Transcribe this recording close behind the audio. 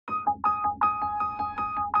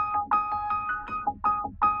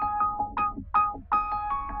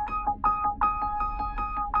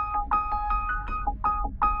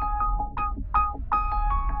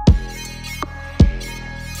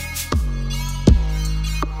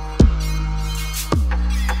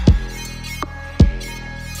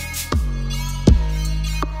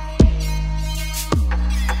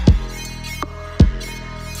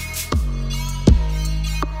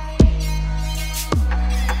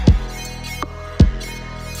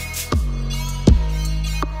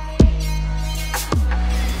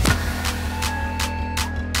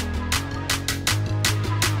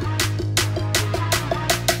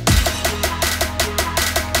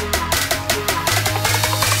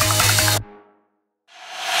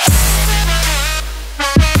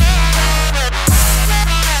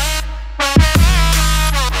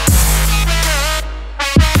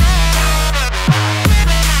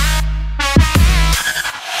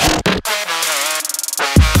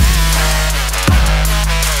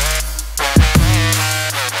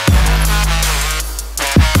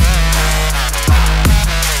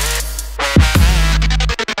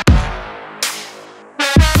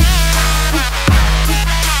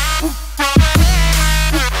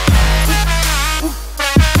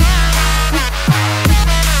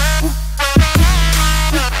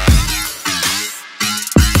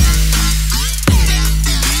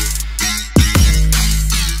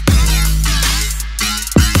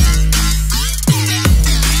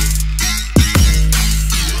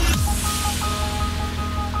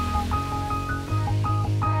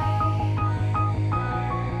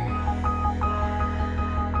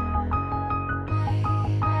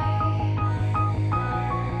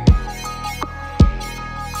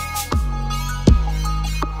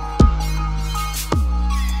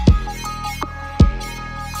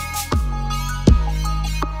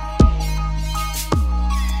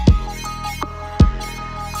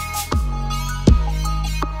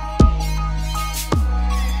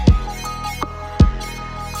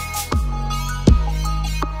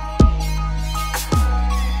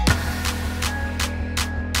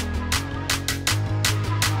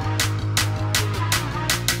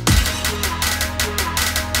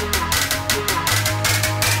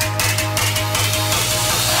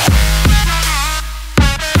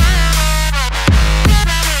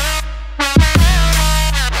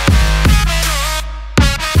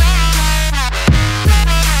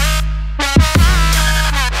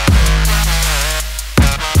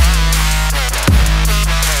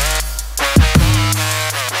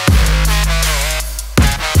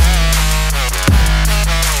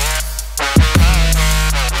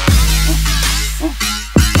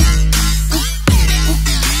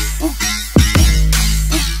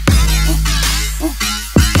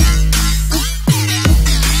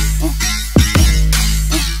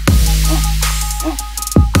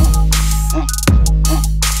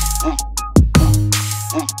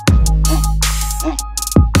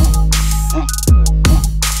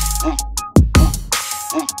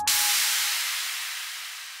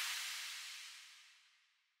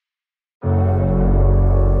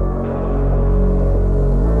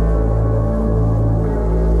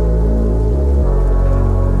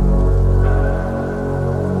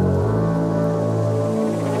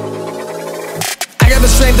have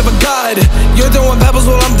the strength of a god. You're throwing pebbles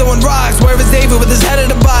while I'm throwing rocks. Where is David with his head in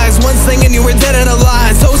a box? One sling and you were dead in a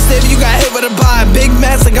lie. So stiff you got hit with a vibe. Big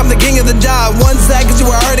mess like I'm the king of the job. 1 second you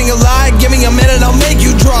were hurting a lot. Give me a minute, I'll make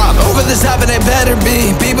you drop. Over this top and it better be.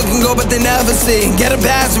 People can go but they never see. Get a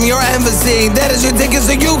pass from your embassy. That is your ticket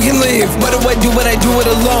so you can leave. What do I do when I do it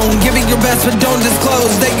alone? Give it your best but don't disclose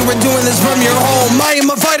that you were doing this from your home. I am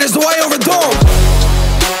a fighter so I overthrow.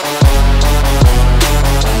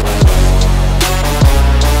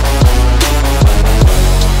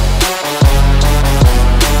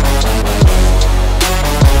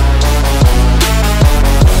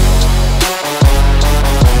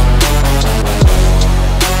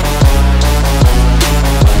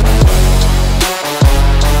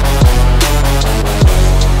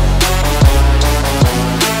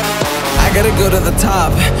 I gotta go to the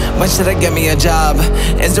top. When should I get me a job?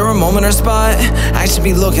 Is there a moment or spot? I should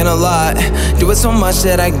be looking a lot. Do it so much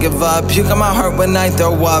that I give up. Puke on my heart when I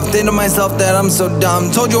throw up. Think to myself that I'm so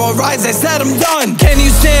dumb. Told you I'll rise, I said I'm done. Can you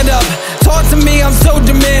stand up? Talk to me, I'm so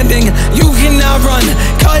demanding. You cannot run.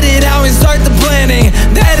 Cut it out and start the planning.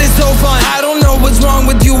 That is so fun. I don't know what's wrong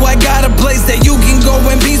with you. I got a place that you can go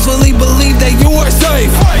and peacefully believe that you are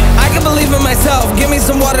safe. I can believe in myself. Give me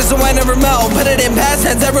some water so I never melt. Put it in past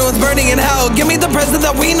tense, everyone's burning in hell. Give me the present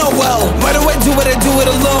that we know well. Why do I do it? I do it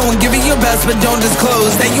alone. Give it your best but don't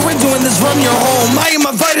disclose that you were doing this from your home. I am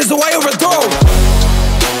a fighter so I overthrow.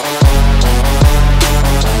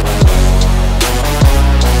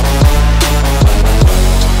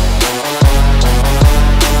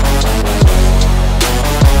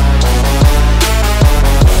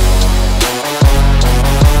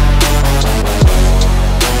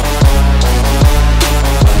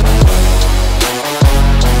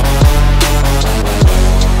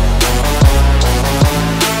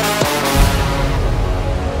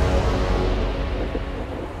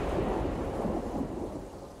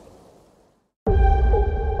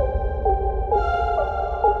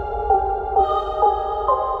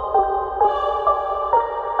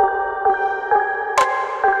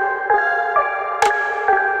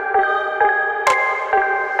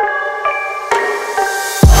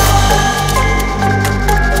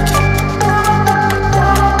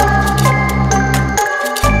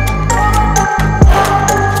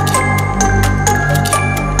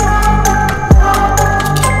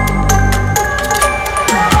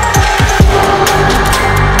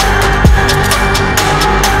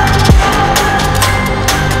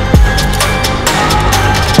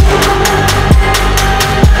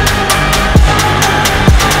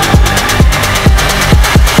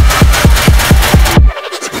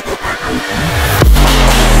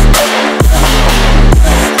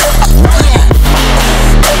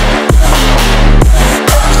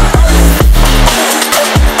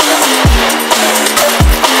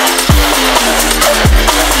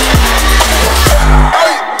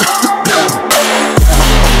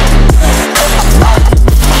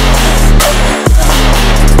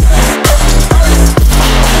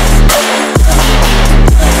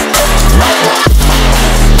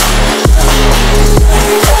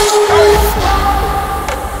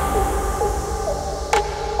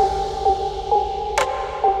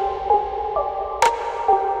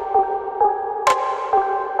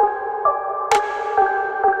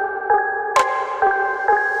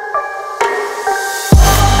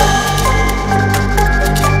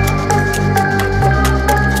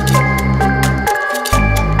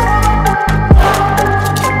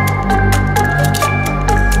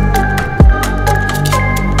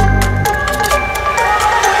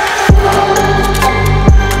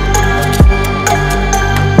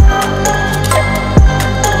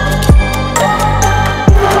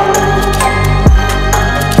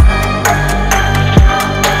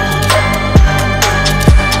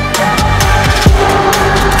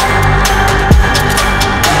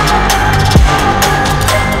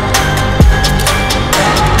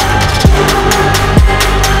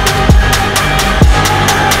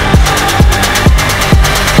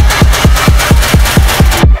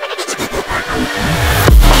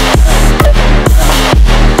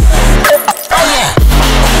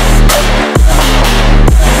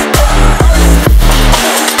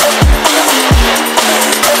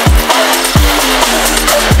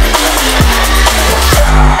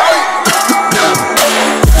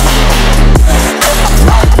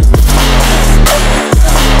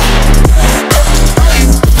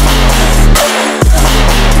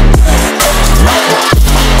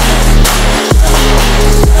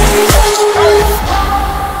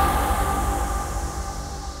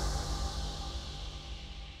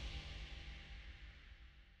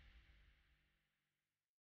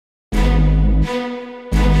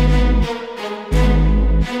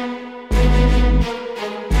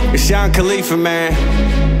 It's Young Khalifa, man.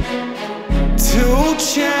 2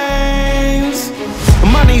 Chainz.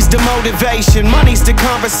 Money's the motivation, money's the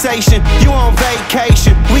conversation. You on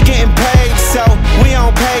vacation, we getting paid, so we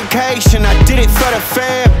on vacation. I did it for the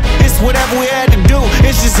fam, it's whatever we had to do,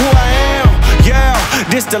 it's just who I am. Yeah,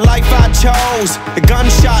 this the life I chose. The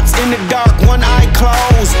gunshots in the dark, one eye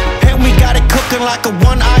closed, and we got it cooking like a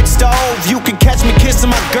one-eyed stove. You can catch me kissing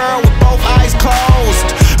my girl with both eyes closed.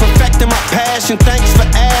 Perfecting my passion, thanks for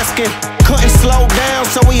asking. Couldn't slow down,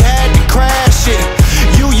 so we had to crash it.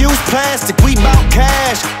 You use plastic, we bout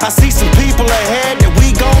cash. I see some people ahead that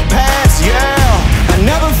we gon' pass, yeah. I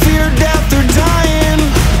never fear death or dying,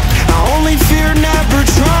 I only fear never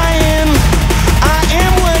trying. I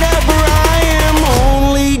am whatever I am,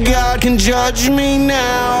 only God can judge me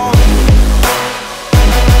now.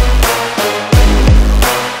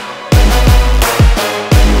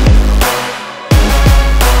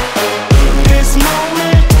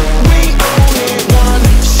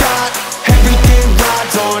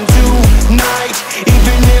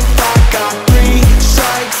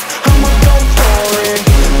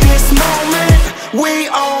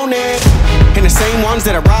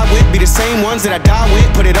 That I ride with, be the same ones that I die with.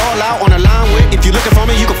 Put it all out on the line with. If you looking for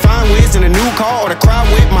me, you can find Wiz in a new car or the crowd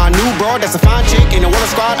with. My new broad, that's a fine chick in the Waller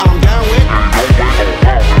squad, I'm down with.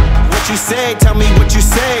 What you say, tell me what you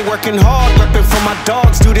say. Working hard, repping for my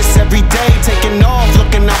dogs. Do this every day, taking off,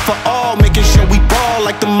 looking out for all, making sure we ball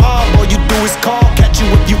like the mob. All you do is call, catch you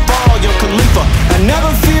if you fall. Young Khalifa. I never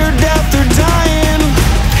fear death or dying,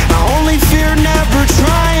 I only fear never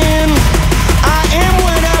trying. I am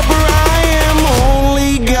whatever I am,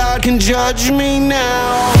 only God can judge me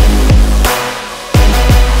now.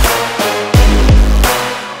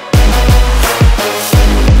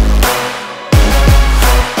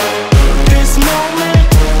 This moment,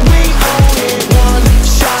 we own it. One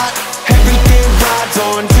shot, everything rides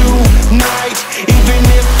on tonight. Even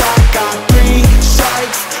if I got 3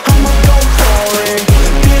 strikes, I'ma go for it.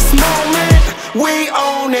 This moment, we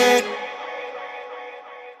own it.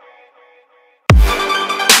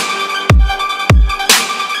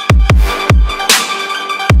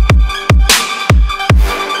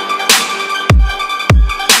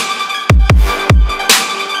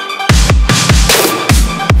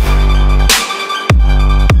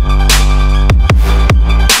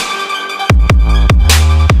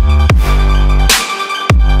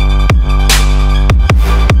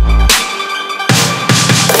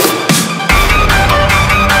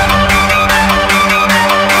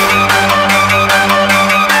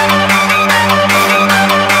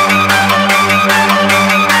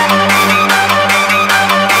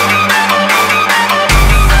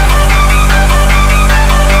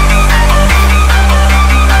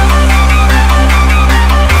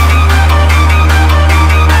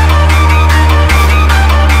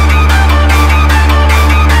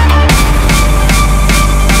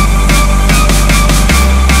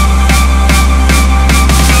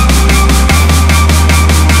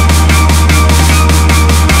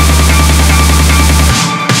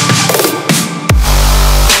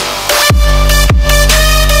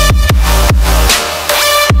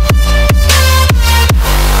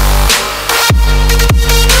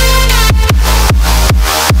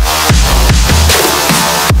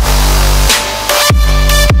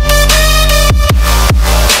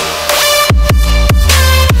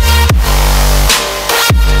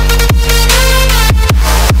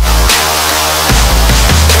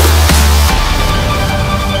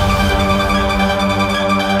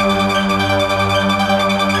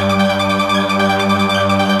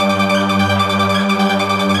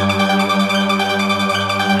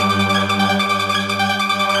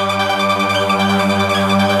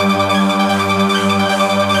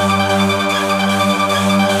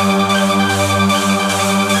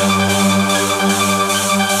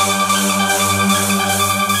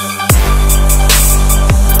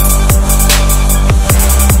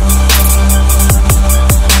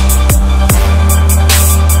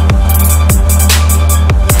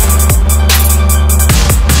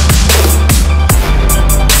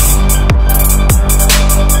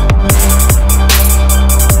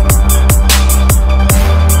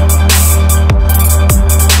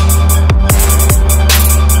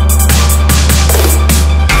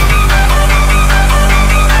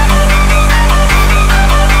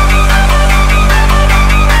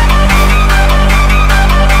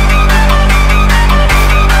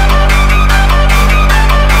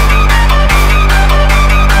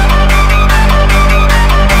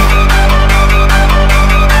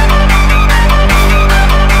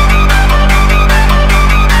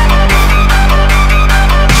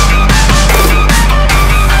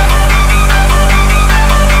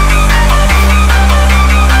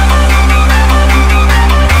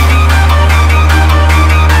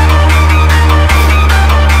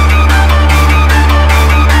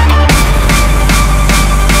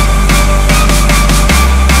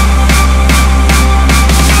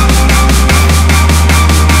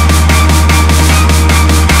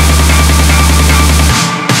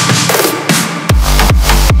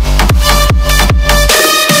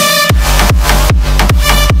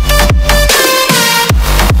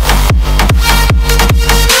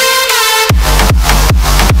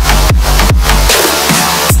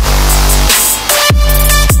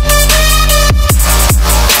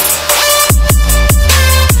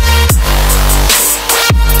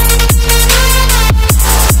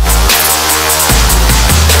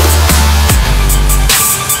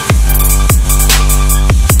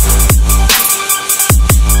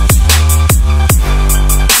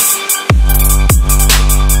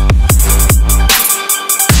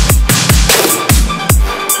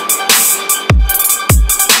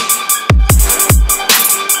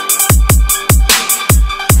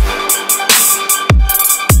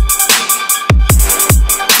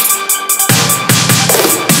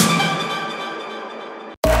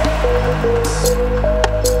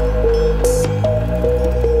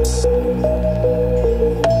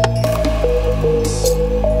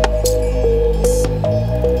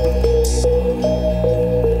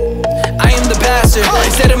 pastor.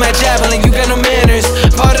 Said in my chapel and you got no manners.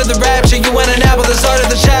 Part of the rapture, you went an apple, the start of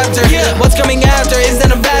the chapter. What's coming after? Is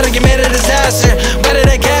that a battle? You made a disaster. Why did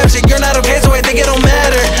I capture? You're not okay, so I think it don't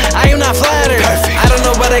matter. I am not flattered. I don't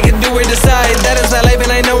know what I can do or decide. That is my life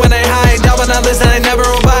and I know when I hide. Double not listen, I never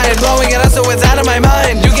abide. Blowing it up so it's out of my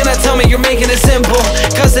mind. You cannot tell me you're making it simple,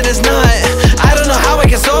 cause it is not. I don't know how I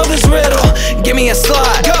can solve this riddle. Give me a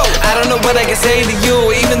slot. Go. I don't know what I can say to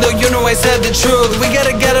you, even though you know I said the truth. We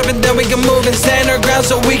gotta get up and then we can move and stand our ground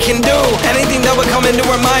so we can do anything that would come into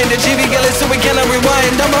our mind. Achieve it, get it so we cannot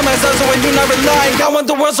rewind. I'm on myself so I do not rely. I want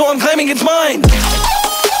the world so I'm claiming it's mine.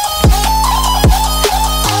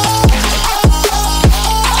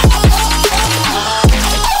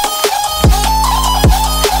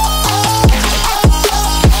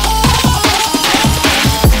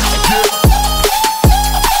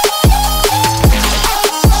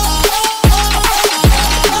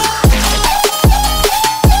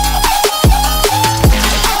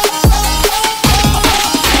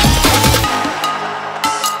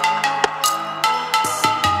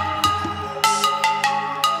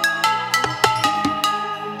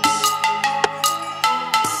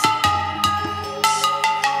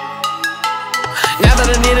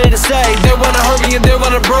 They wanna hurt me and they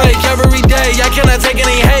wanna break every day. I cannot take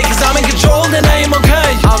any hate, cause I'm in control and I am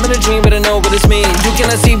okay. I'm in a dream but I know what it's mean. You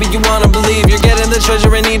cannot see but you wanna believe. You're getting the treasure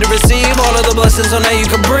I need to receive. All of the blessings so now you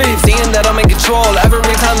can breathe. Seeing that I'm in control every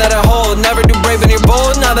time that I hold. Never do brave when you're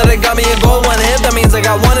bold. Now that I got me a goal, one hit, that means I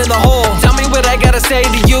got one in the hole. Tell me what I gotta say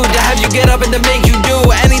to you to have you get up and to make you do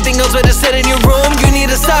anything else but to sit in your room. You need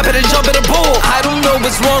to stop it and jump in a pool. I don't know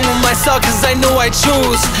what's wrong with myself cause I know I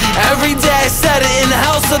choose. Every day I set it in the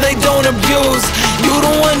house so they don't abuse. You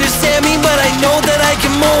don't understand me, but I know that I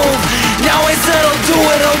can move. Now I said I'll do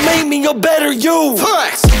it, I'll make me a better you.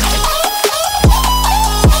 Flex.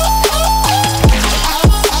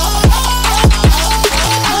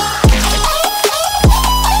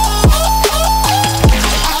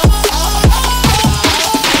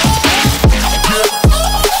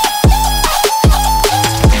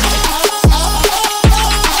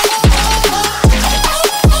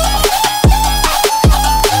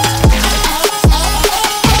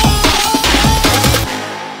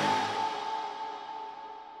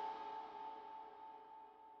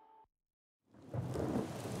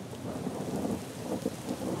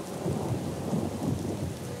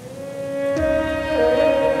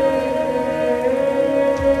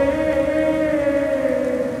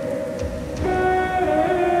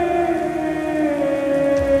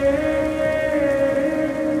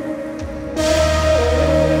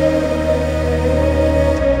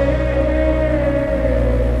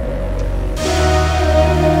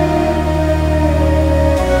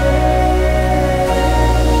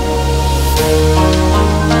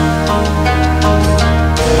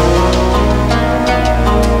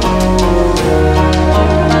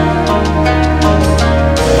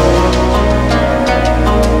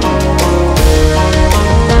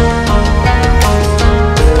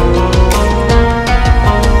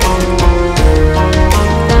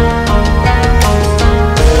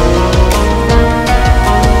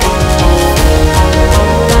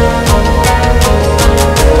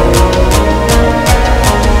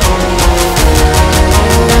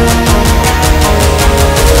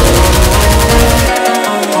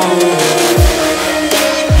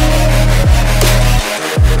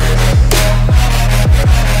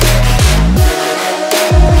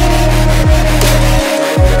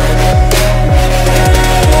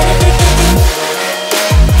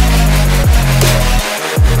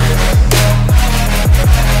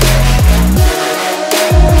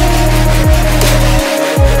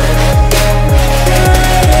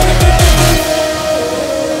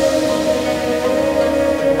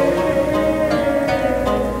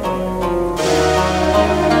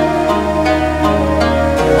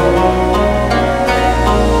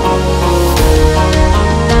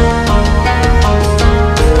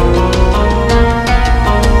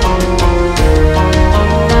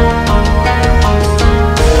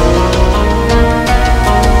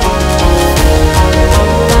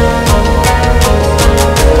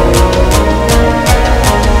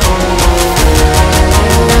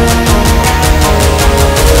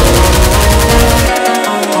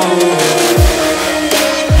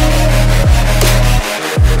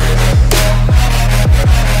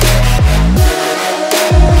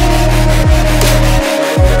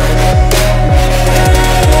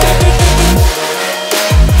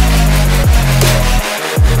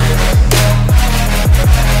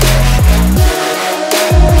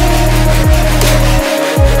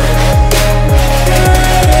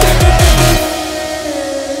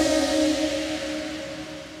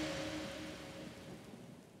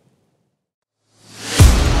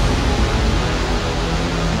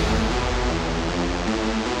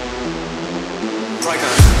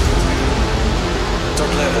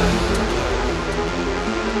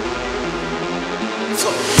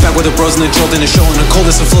 with the bros and the jolt and the show and the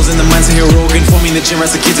coldest of flows in the minds of heroic, informing the gym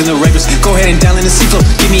rats, the kids and the ravers. Go ahead and dial in the C-flow.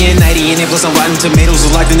 Give me a 90 and A plus I'm rotten tomatoes.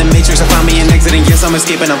 Was locked in the matrix. I found me an exit and yes I'm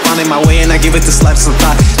escaping. I'm finding my way and I give it the slaps of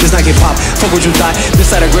thought. This not get pop. Fuck what you thought.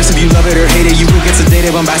 This side aggressive, you love it or hate it. You will get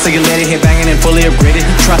sedated. Bombastic and let it hit banging and fully upgraded.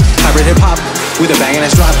 Try hybrid hip hop with a banging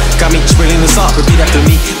ass drop. Got me sprinkling the salt. Repeat after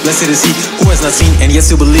me. Blessed is he who has not seen and yet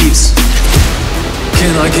still believes.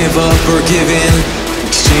 Can I give up or give in?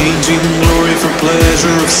 Exchanging glory for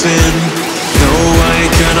pleasure of sin. No, I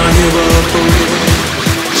cannot give up or give in.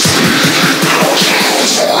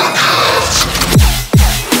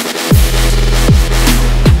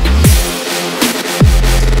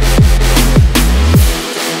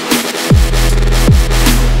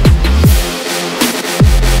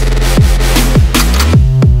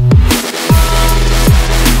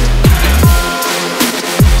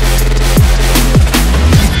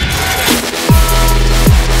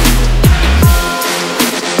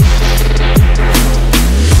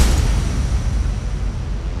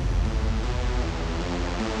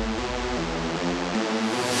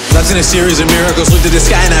 In a series of miracles, look to the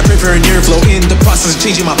sky and I pray for a near flow. In the process of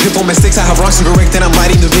changing my pitfall mistakes, I have wrongs to correct and I'm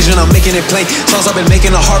lighting the vision, I'm making it plain. Songs I've been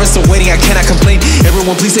making, a harvest of waiting, I cannot complain.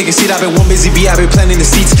 Everyone please take a seat, I've been one busy bee, I've been planting the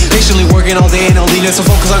seeds. Patiently working all day and all lean, so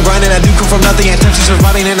focus on grinding. I do come from nothing, attempts to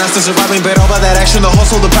surviving and not still surviving. But all by that action, the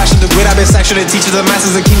hustle, the passion, the grit, I've been sanctioned. It teaches the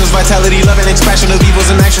masses the kingdom's vitality, love and expansion of evils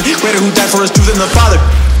in action. Greater who died for us, truth than the Father.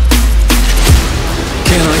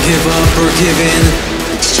 Can I give up or give in?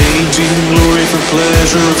 Exchanging glory for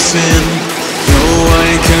pleasure of sin. No,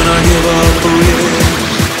 I cannot give up or give in.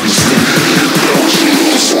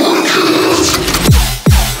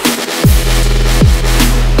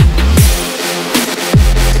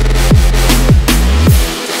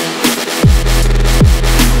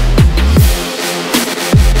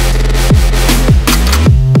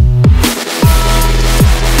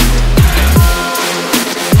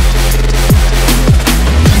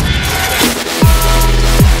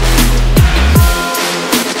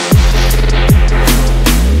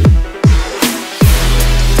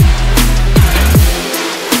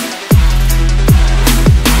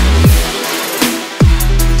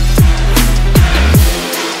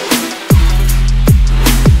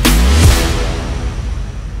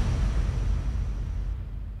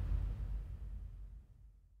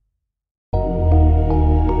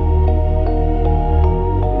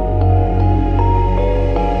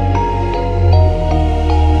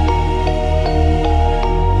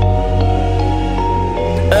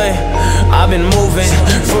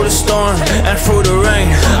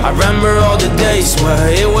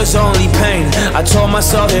 I told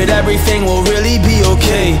myself that everything will really be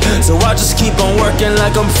okay, so I just keep on working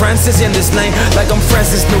like I'm Francis in this lane, like I'm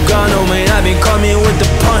Francis Ngannou, man. I've been coming with the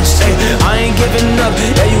punch, ay. I ain't giving up,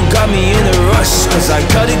 yeah, you got me in a rush, cause I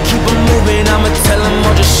gotta keep on moving, I'ma tell them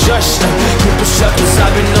all just shush, keep it shut, cause I've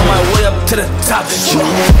been on my way up to the top.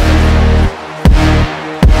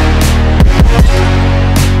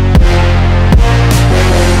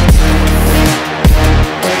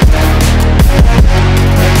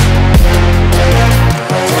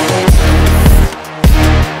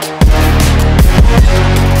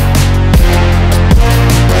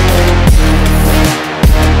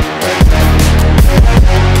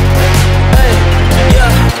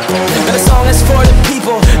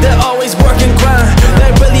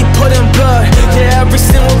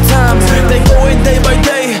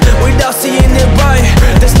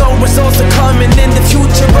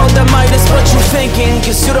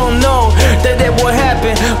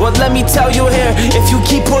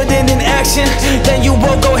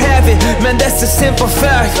 That's a simple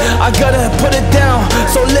fact, I gotta put it down.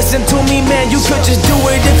 So listen to me, man, you could just do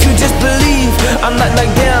it if you just believe. I'm not like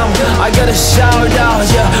them, I gotta shout out,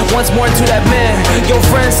 yeah, once more to that man. Yo,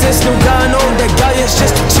 Francis Ngannou, that guy is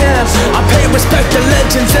just a champ. I pay respect to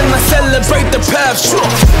legends and I celebrate the past.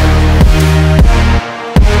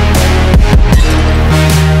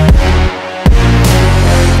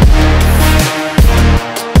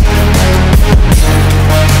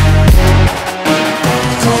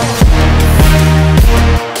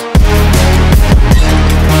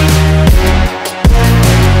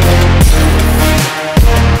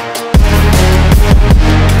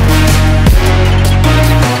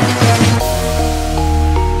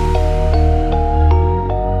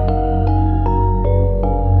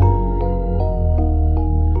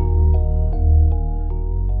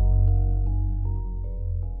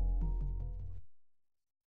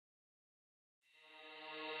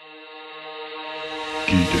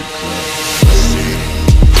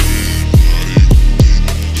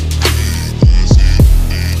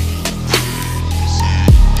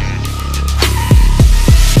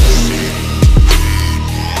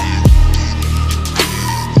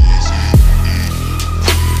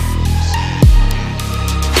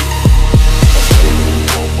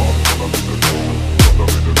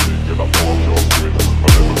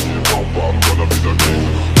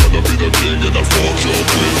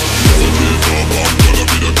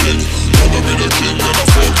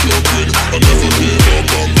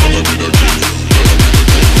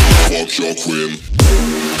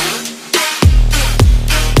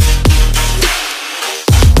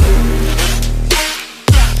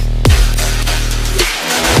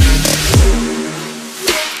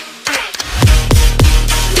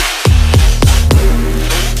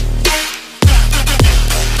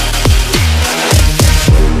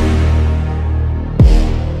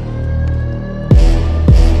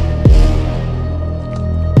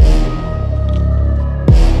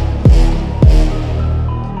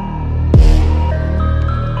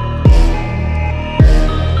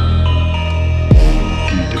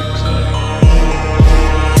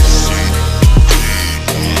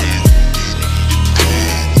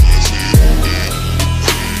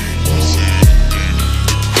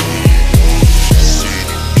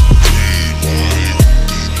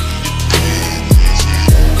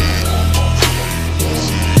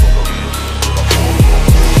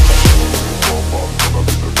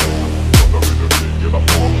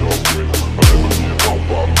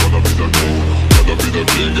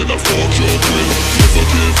 king and I fuck your queen. Never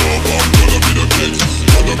give up, I'm gonna be the king.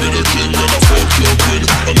 Gonna be the king and I fuck your queen.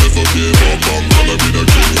 I never give up, I'm gonna be the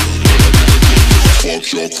king. Gonna be the king and I fuck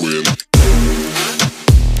your queen.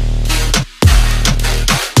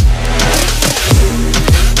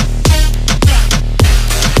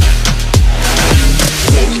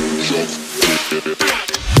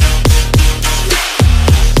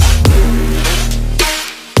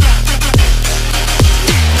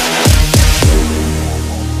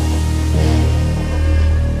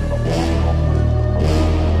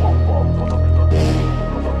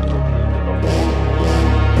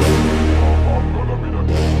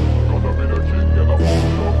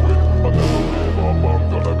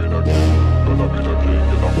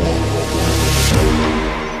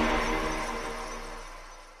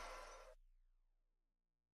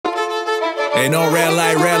 Ain't no red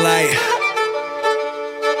light.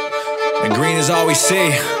 And green is all we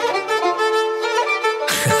see.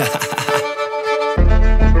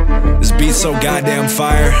 This beat's so goddamn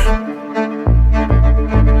fire.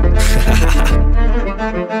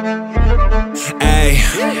 Ay,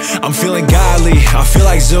 I'm feeling godly, I feel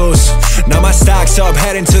like Zeus. Now my stock's up,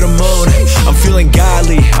 heading to the moon. I'm feeling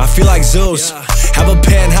godly, I feel like Zeus. Have a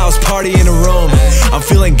penthouse party in a room. I'm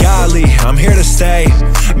feeling godly, I'm here to stay.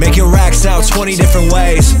 Making racks out 20 different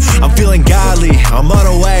ways. I'm feeling godly, I'm on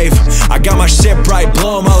a wave. I got my shit bright,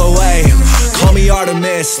 blow 'em all away. Call me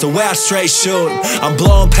Artemis, the way I straight shoot. I'm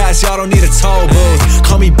blowing past, y'all don't need a toll booth.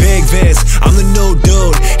 Call me Big Vince, I'm the new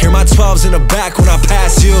dude. Hear my 12s in the back when I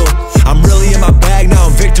pass you. I'm really in my bag now,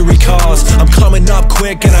 I'm victory calls. I'm coming up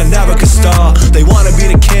quick and I never could stall. They wanna be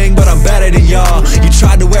the king, but I'm better than y'all. You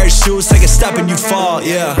tried to wear shoes, take a step and you fall,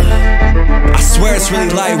 yeah. I swear it's really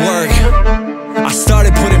light work. I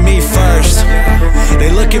started putting me first. They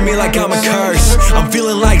look at me like I'm a curse. I'm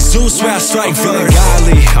feeling like Zeus where I strike first. I'm feeling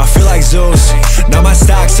godly, I feel like Zeus. Now my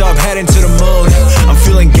stock's up, heading to the moon. I'm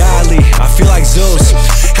feeling godly, I feel like Zeus.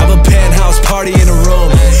 Have a penthouse party in a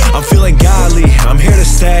room. I'm feeling godly, I'm here to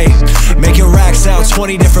stay. Making racks out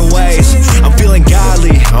 20 different ways. I'm feeling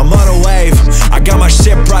godly, I'm on a wave. I got my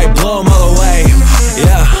shit bright, blow 'em all away.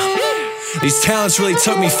 Yeah, these talents really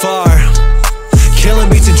took me far. Killing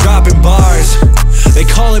beats and dropping bars. They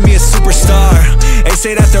calling me a superstar. They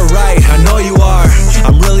say that they're right, I know you are.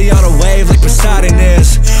 I'm really on a wave like Poseidon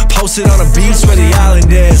is. Posted on a beach where the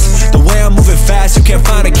island is. The way I'm moving fast, you can't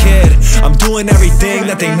find a kid. I'm doing everything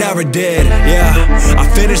that they never did. Yeah, I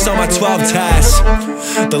finished all my 12 tasks.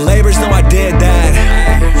 The labors know I did that.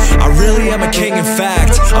 I really am a king in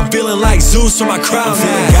fact. I'm feeling like Zeus with my crown. I'm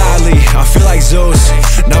feeling godly, I feel like Zeus.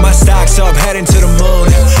 Now my stock's up, heading to the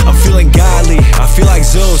moon. I'm feeling godly, I feel like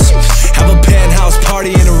Zeus. Have a penthouse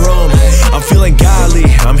party in a room. I'm feeling godly,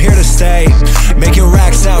 I'm here to stay. Making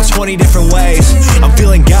racks out 20 different ways. I'm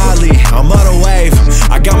feeling godly, I'm on a wave.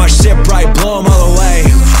 I got my shit bright, blow 'em all away.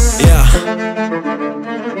 Yeah,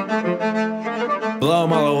 blow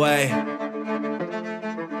 'em all away.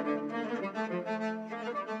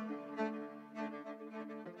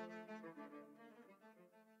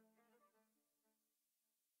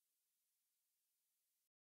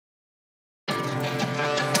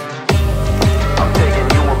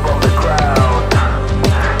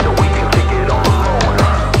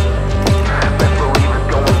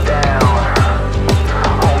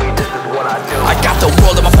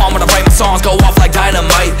 Songs go off like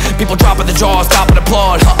dynamite. People dropping the jaws, stop and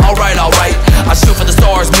applaud. Alright. I shoot for the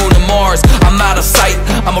stars, moon and Mars. I'm out of sight.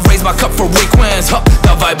 I'ma raise my cup for Requenze.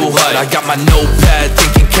 The Bible hut. I got my notepad,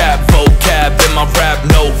 thinking cap, vocab in my rap,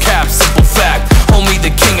 no cap. Simple fact, homie,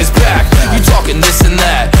 the king is back. You talking this and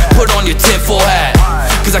that? Put on your tinfoil hat.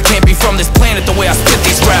 Cause I can't be from this planet the way I spit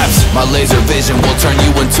these raps. My laser vision will turn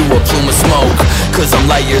you into a plume of smoke. Cause I'm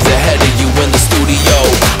light years ahead of you in the studio.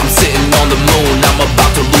 I'm sitting on the moon, I'm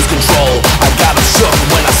about to lose control. I got 'em shook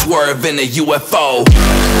when I swerve in a UFO.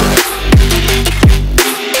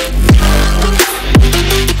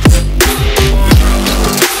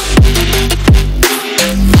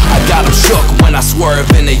 I got 'em shook when I swerve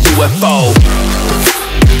in a UFO.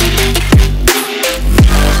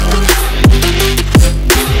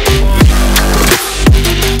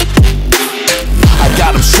 I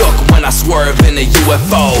got 'em shook when I swerve in a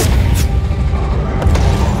UFO.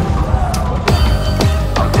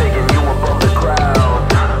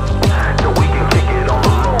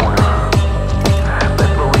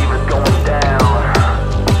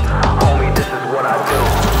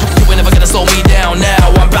 Slow me down now,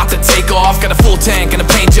 I'm about to take off. Got a full tank and a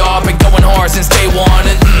paint job. Been going hard since day one.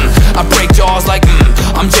 And I break jaws like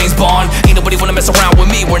I'm James Bond. Ain't nobody wanna mess around with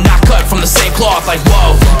me. We're not cut from the same cloth. Like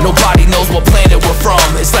whoa, nobody knows what planet we're from.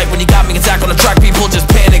 It's like when you got me and Zack on the track, people just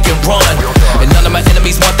panic and run. And none of my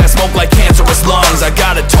enemies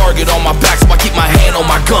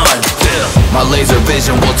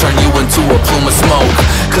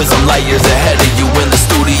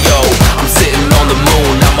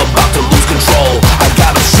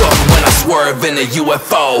in a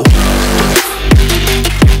UFO.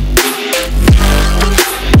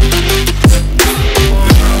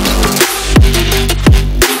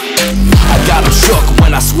 I got him shook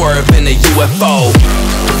when I swerve in a UFO.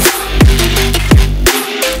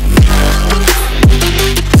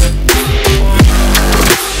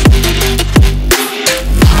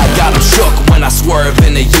 Got him shook when I swerve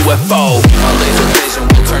in a UFO. My laser vision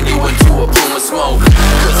will turn you into a plume of smoke,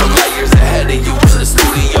 cause I'm light years ahead of you in the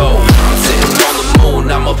studio. I'm sitting on the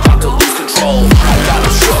moon, I'm about to lose control. I got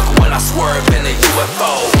him shook when I swerve in a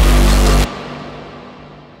UFO.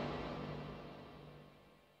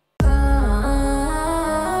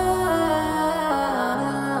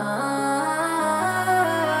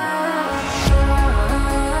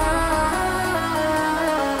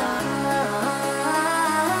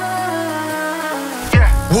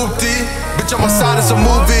 Whoopty, bitch on my side is a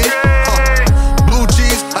movie. Blue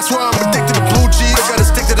cheese, I swear I'm addicted to blue cheese. I gotta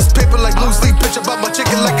stick to this paper like blue sleep. Bitch about my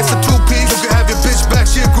chicken like it's a two-piece. You can have your bitch back,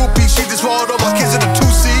 she a groupie. She just swallowed all my kids in a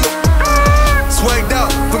 2-seat. Swagged out,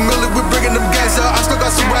 familiar with bringing them gas out. I still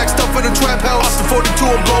got some rack stuff in the trap house. Off the 42,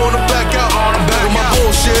 I'm blowing them back out. I'm back with my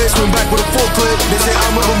bullshit, swing back with a full clip. They say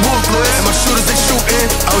I'm living ruthless, and my shooters they shooting.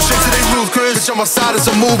 I was shake to they roof, Chris. Bitch on my side is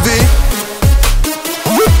a movie.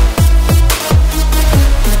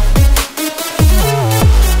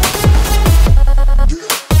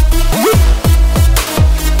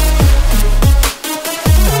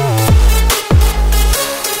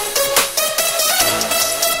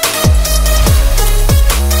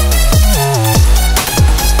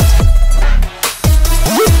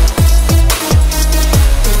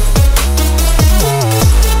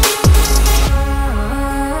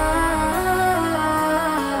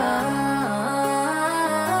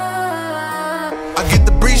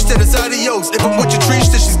 If I'm with your trees,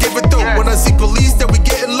 then she's giving through. When I see police, then we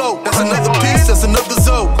getting low. That's another piece, that's another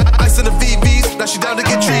zone. Ice in the VVs, now she down to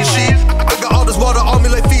get tree sheet. I got all this water on me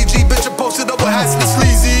like Fiji. Bitch, I posted up with hats and the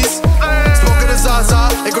sleazies. Smoking the Zaza,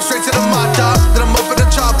 it goes straight to the mata. Then I'm up in the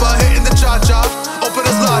chopper, hitting the cha-cha. Open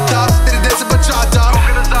as lata, then it dancing bachata.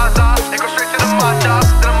 Smoking the Zaza, it goes straight to the mata.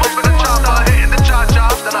 Then I'm up in the chopper, hitting the cha-cha.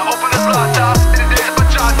 Then I open as lata, then it dancing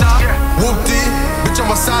bachata. Whoopty, bitch on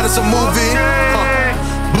my side is a movie.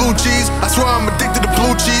 Blue cheese, I swear I'm addicted to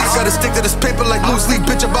blue cheese. Gotta stick to this paper like blue sleep.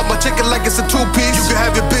 Bitch about my chicken like it's a 2-piece. You can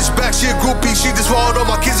have your bitch back, she a groupie. She just swallowed all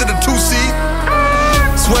my kids in a 2-seat.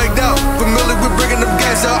 Swagged out, familiar with bringing them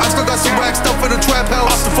gas out. I still got some rack stuff in the trap house.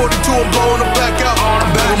 Off the 42, I'm blowing them back out. I'm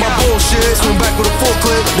back with my bullshit, swing back with a full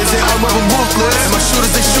clip. They say I'm living ruthless, and my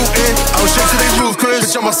shooters they shooting. I was shake to they roof, Chris.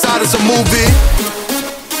 Bitch on my side is a movie.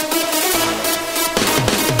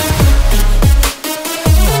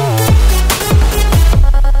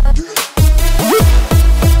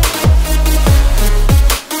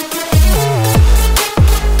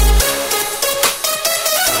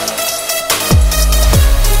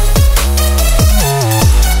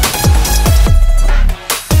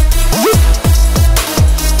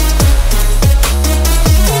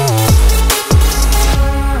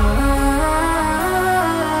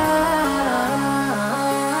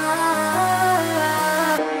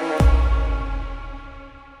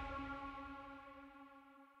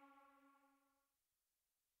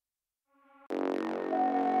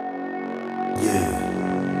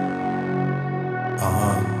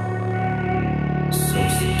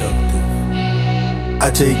 I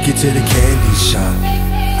take you to the candy shop.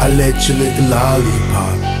 I let you lick the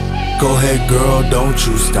lollipop. Go ahead, girl, don't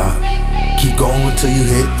you stop. Keep going till you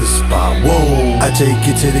hit the spot. Whoa. I take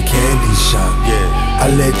you to the candy shop. Yeah. I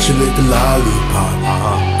let you lick the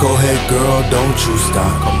lollipop. Go ahead, girl, don't you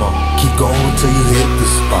stop. Come on. Keep going till you hit the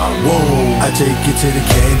spot. Whoa. I take you to the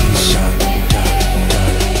candy shop.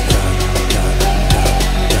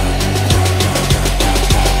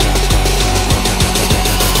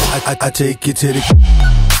 I take you to the.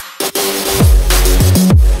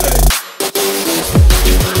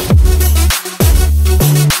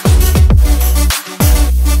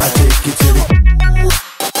 I take you to the.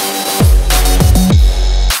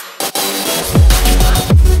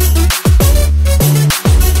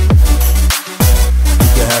 You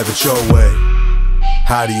can have it your way.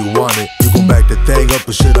 How do you want it? You gon' back the thing up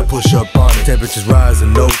or should I push up on it? Temperatures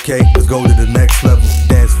rising, okay, let's go to the next level.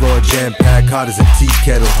 Dance floor jam-packed, hot as a tea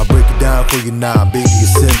kettle. I break it down for you now, baby,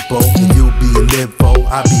 it's simple. If you be an info,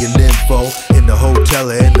 I be an info. In the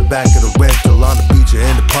hotel or in the back of the rental, on the beach or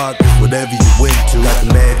in the park, whatever you went to. Got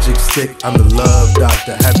the magic stick, I'm the love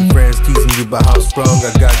doctor. Happy friends teasing you about how strong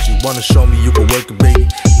I got you. Wanna show me you can work it,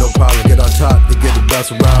 baby? No problem, get on top, they get it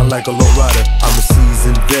bounce around like a low rider. I'm a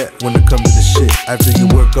seasoned vet when it comes to the shit. After you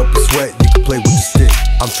work up a sweat, you can play with the stick.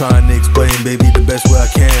 I'm trying to explain, baby, the best way I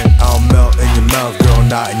can. I'll melt in your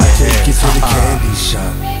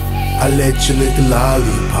I let you lick the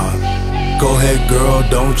lollipop. Go ahead, girl,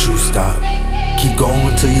 don't you stop. Keep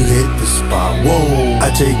going till you hit the spot. Whoa, I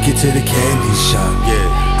take you to the candy shop.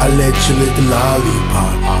 Yeah, I let you lick the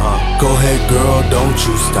lollipop. Go ahead, girl, don't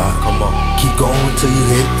you stop. Come on, keep going till you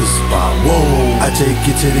hit the spot. Whoa, I take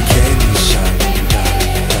you to the candy shop.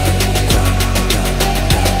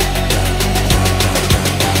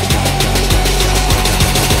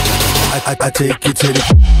 I take you to the.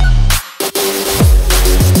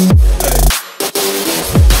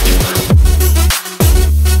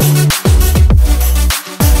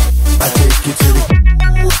 I take you to the.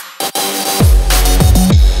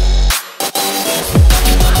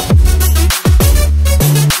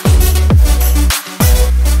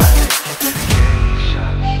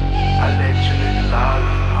 I let you lick the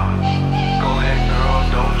lollipop. Go ahead, girl,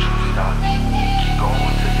 don't you stop. Keep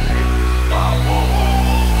going till you hit the spot. Whoa.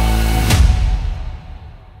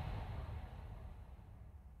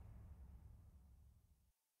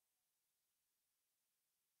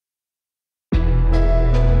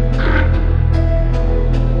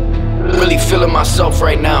 Really feeling myself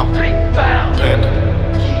right now. Panda.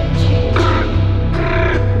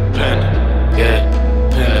 Panda. Yeah.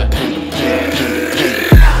 Panda.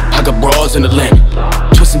 I got bras in the land,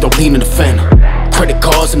 twisting dope lean in the phantom. Credit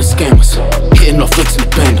cards and the scammers, hitting off flicks in the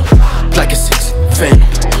bando. Black as 6, phantom.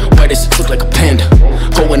 White as 6 look like a panda.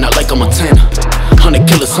 Going out like a Montana. 100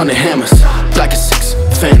 killers, 100 hammers. Black as 6,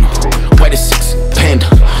 phantom. White as 6, panda.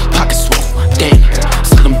 Pocket swole, Danny.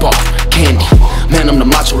 Selling bar, candy. Man, I'm the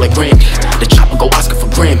macho like Randy. The chopper go Oscar for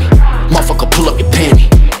Grammy. Motherfucker, pull up your panty.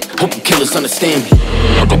 Hope you killers understand me.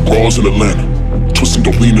 I got bras in Atlanta, twisting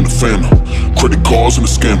dope lean in the phantom. Credit cards and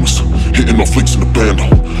the scammers, hitting off flicks in the bando.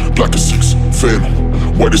 Black as 6, phantom.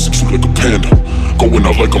 White as 6 look like a panda. Going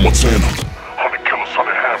out like a Montana. 100 killers,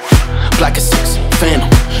 100 hammers. Black as 6,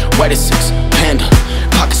 phantom. White as 6, panda.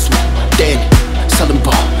 Pocket swole, Danny. Selling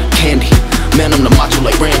bar, candy. Man, I'm the macho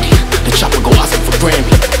like Randy. The chopper go Oscar for Grammy.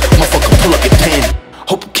 Motherfucker, pull up your panty.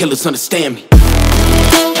 Hope you killers understand me.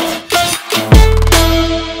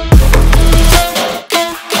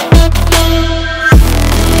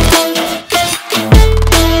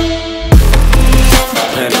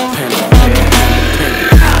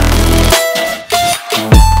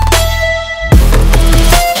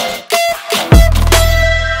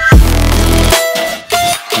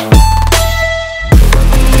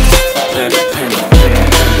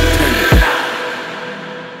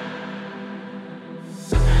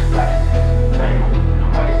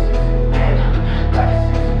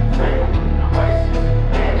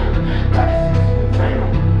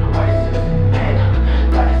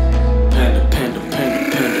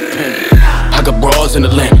 In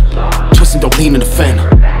Atlanta, twisting dope lean in the phantom.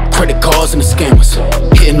 Credit cards and the scammers,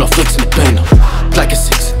 hitting off flicks in the bando. Black as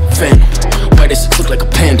 6, phantom. White as 6 look like a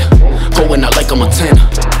panda. Going out like a Montana.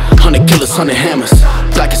 100 killers, 100 hammers.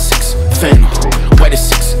 Black as 6, phantom. White as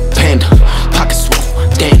 6, panda. Pocket swole,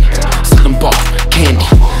 Danny. Selling bar, candy.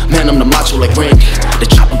 Man, I'm the macho like Randy. The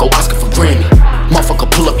chopper go Oscar for Grammy. Motherfucker,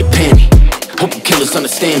 pull up your panty. Hope you killers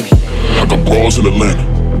understand me. I got bras in Atlanta,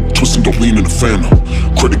 twisting dope lean in the phantom.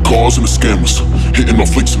 Credit cards and the scammers, hitting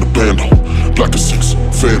off flicks in the bando. Black as 6,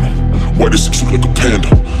 phantom. White as 6 look like a panda.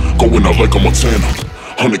 Going out like a Montana.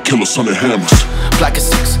 100 killers, 100 hammers. Black as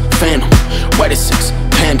 6, phantom. White as 6,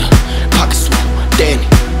 panda. Pocket swole, Danny.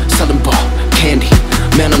 Selling bar, candy.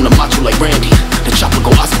 Man, I'm the macho like Randy. The chopper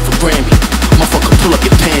go Oscar for Grammy. Motherfucker, pull up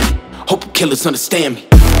your panty. Hope you killers understand me.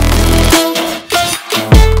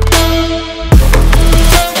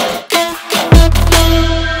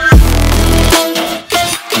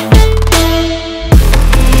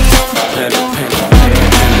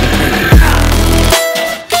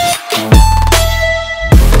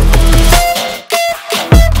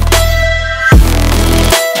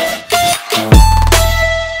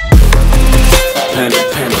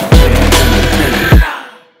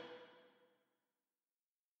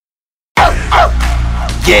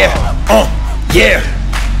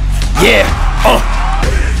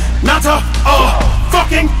 Not a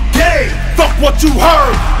fucking gay. Fuck what you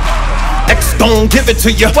heard. X gon' give it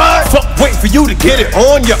to you. What? Fuck, wait for you to get it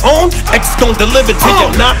on your own. X gon' deliver to you.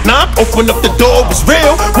 Knock, knock, open up the door, it's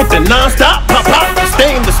real. With the non-stop, pop, pop,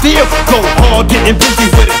 stainless steel. Go hard, getting busy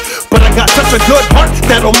with it. But I got such a good heart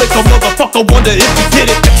that'll make a motherfucker wonder if you get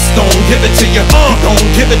it. X gon' give it to you. Gon'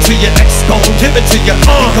 give it to you. X gon' give it to you.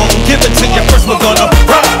 Gon' give it to you. First we're gonna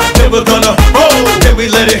rock, then we're gonna roll, then we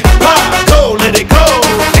let it pop, go, let it go.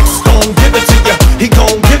 X gon' give it to you. He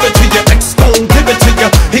gon' give it to you. X gon' give it to you.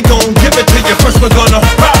 He gon' give it to you. First we're gonna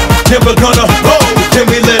rock, then we're gonna roll, then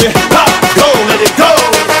we let it pop, go, let it go.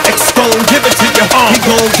 X gon' give it to you. He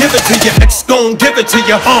gon' give it to you. X gon' give it it to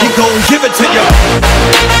you. He gon' give it to you.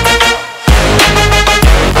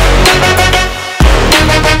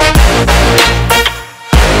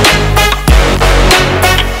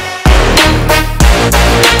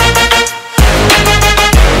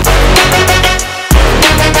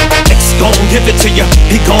 Give it to you,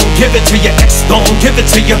 he gon' give it to you. X gon' give it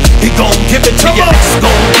to you, he gon' give it to you. X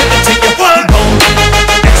gon' give it to you, he gon'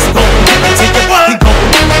 X gon' give it to you, he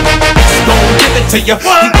gon' X gon' give it to you,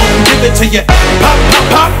 he gon' give it to you. Pop, pop,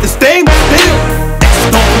 pop, this thing still. X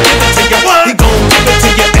gon' give it to you, he gon' give it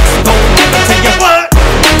to you. X gon' give it to you,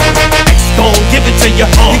 X gon' give it to you,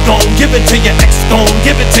 he gon' give it to you. X gon'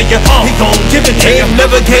 give it to you, he gon' give it to you.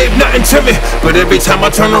 Never gave nothing to me, but every time I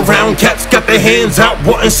turn around, cats got their hands out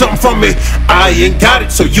wanting something from me. I ain't got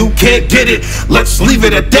it, so you can't get it. Let's leave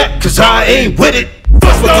it at that, cause I ain't with it.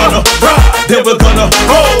 First we're gonna rock, then we're gonna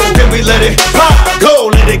roll, then we let it pop,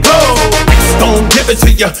 go, let it go. X gon' give it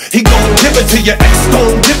to you, he gon' give it to you. X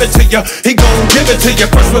gon' give it to you, he gon' give it to you.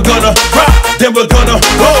 First we're gonna rock, then we're gonna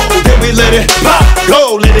roll, then we let it pop,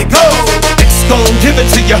 go, let it go. X gon' give it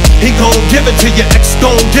to you, he gon' give it to you. X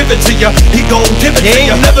gon' give it to you, he gon' give it to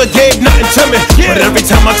you. Never gave nothing to me, but every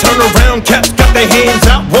time I turn around, cats got their hands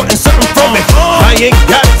out wanting something from me. I ain't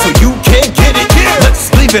got it, so you can't get it.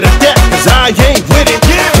 Let's leave it at that, cause I ain't with it.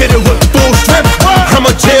 Hit it with full strength. I'm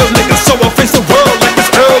a jail nigga, so I face the world like it's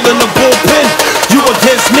Earl in the bullpen. You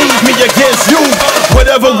against me against you.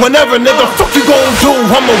 Whatever, whenever, nigga, fuck you gon' do?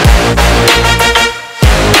 I'm a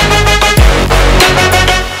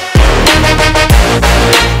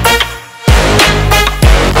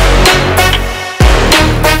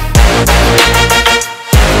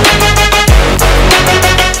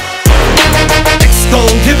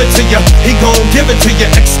give it to you, he gon' give it to you.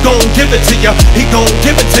 X gon' give it to you, he gon'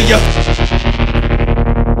 give it to you.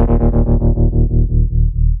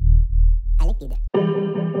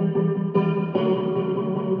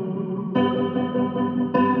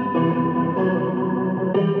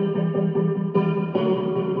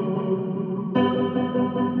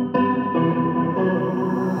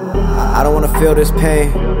 I don't wanna feel this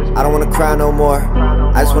pain, I don't wanna cry no more.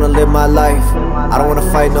 I just wanna live my life, I don't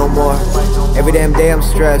wanna fight no more. Every damn day I'm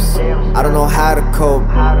stressed, I don't know how to cope.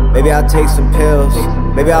 Maybe I'll take some pills,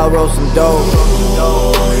 maybe I'll roll some dope.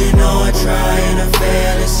 Oh, you know I try and I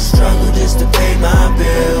fail, it's a struggle just to pay my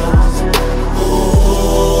bills.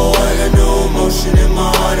 Ooh, I got no emotion in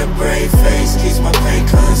my heart, a brave face keeps my pain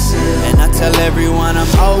concealed. And I tell everyone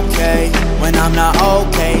I'm okay, when I'm not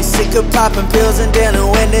okay. Sick of popping pills and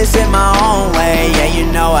dealing with this in my own way. Yeah,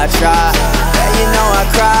 you know I try, yeah, you know I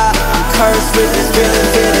cry. I'm cursed with this feeling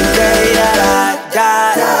till the day that I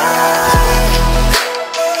die.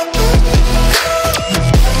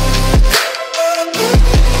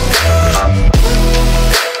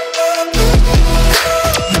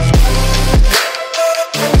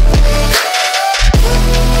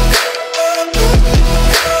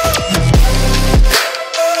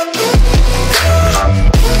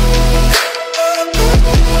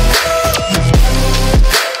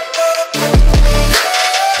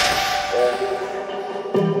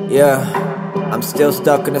 Yeah, I'm still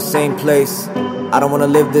stuck in the same place. I don't wanna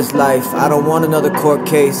live this life, I don't want another court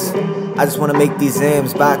case. I just wanna make these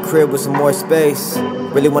M's, buy a crib with some more space.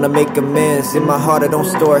 Really wanna make amends, in my heart I don't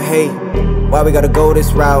store hate. Why we gotta go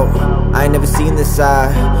this route? I ain't never seen this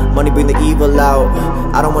side. Money bring the evil out,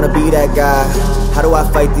 I don't wanna be that guy. How do I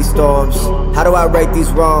fight these storms? How do I right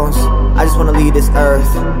these wrongs? I just wanna leave this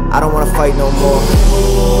earth, I don't wanna fight no more.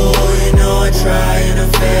 Ooh, you know I try and I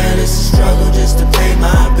fail, it's a struggle just to pay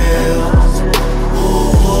my bills.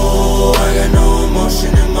 Ooh, I got no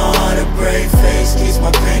emotion in my heart, a brave face keeps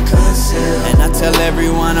my pain concealed. And I tell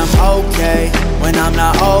everyone I'm okay, when I'm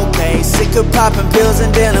not okay. Sick of popping pills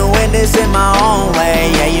and dealing with this in my own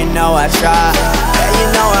way. Yeah, you know I try, yeah, you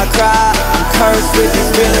know I cry. I'm cursed with this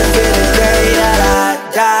feeling till the day that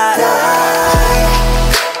I die.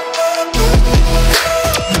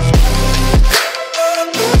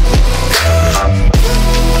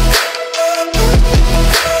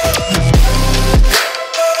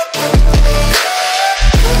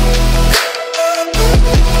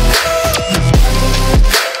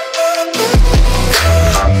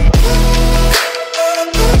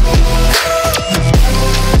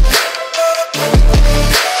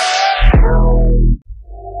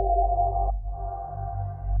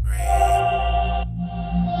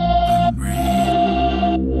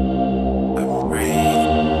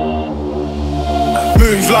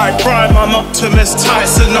 Like Prime, I'm Optimus, tight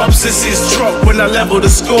synopsis is drop when I level the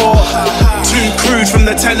score. Too crude from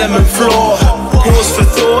the tenement floor. Pause for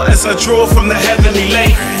thought as I draw from the heavenly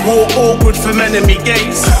lake. Walk awkward from enemy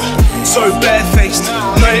gates. So barefaced,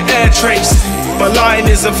 no air trace. My line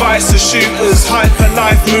is a vice of shooters, hyper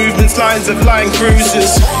life movements, lines of line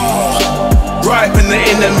cruisers. Ripen the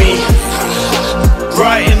enemy,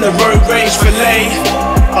 right in the road rage fillet,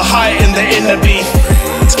 a height in the N.E.B.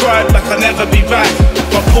 Scribe like I'll never be back.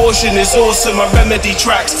 My portion is awesome, my remedy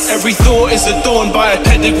tracks. Every thought is adorned by a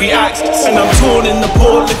pedigree act. And I'm torn in the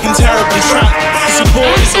port looking terribly trapped. The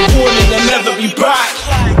support is a warning, I'll never be back.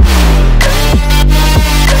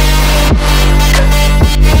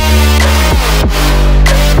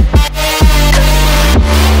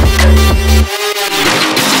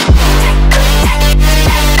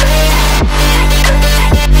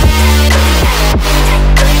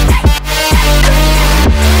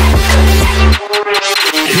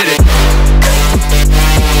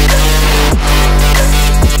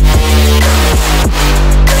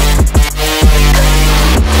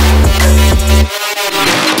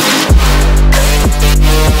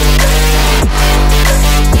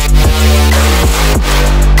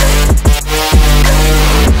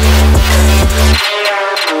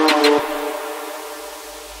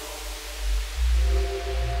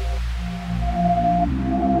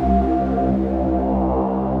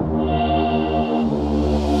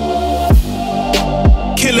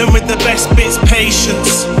 Killing with the best bits,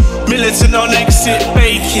 patience. Militant on exit,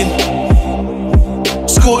 baking.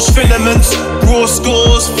 Scorched filaments, raw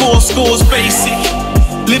scores, 4 scores basic.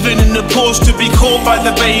 Living in the Porsche to be caught by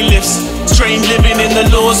the bailiffs. Strange living in the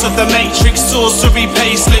laws of the matrix, sorcery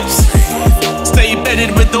pay slips. Stay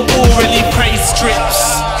bedded with the orally praised strips.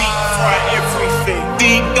 Deep fry everything.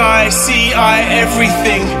 Deep guy, CI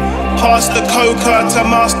everything. Past the coca to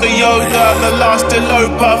Master Yoda, the last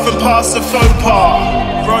eloper from past the faux pas.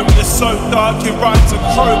 Road is so dark, it rides a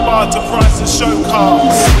crowbar to price and show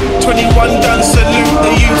cars. 21 gun salute,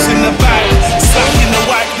 the youths in the back. Slack in the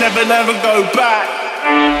whack, never go back.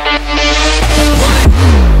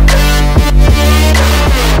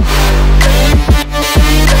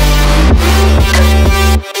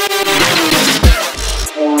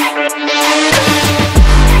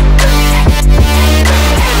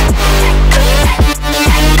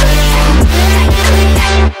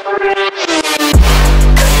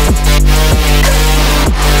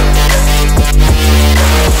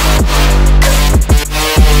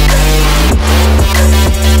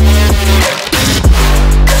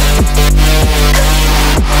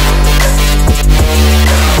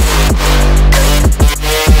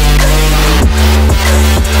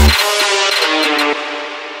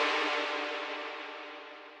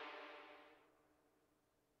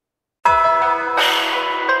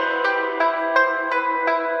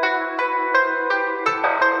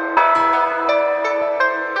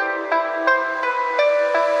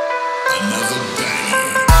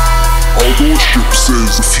 Lordship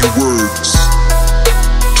says a few words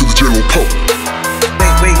to the general public.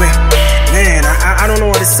 Wait, man, I don't know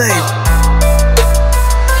what to say.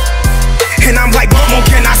 And I'm like, what more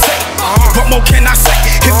can I say? What more can I say?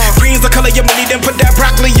 If green's the color of your money, then put that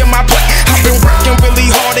broccoli in my plate. I've been working really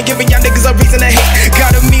hard and giving y'all niggas a reason to hate.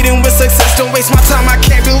 Got a meeting with success, don't waste my time, I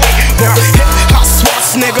can't relate. Hip-hop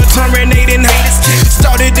swats, nigga, terminating haters.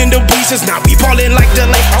 Started in the bleachers, now we ballin' like the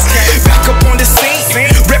Lakers. Back up on the scene,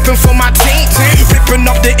 reppin' for my team. Rippin'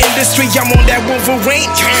 up the industry, I'm on that Wolverine.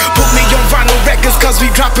 Put me on vinyl records, cause we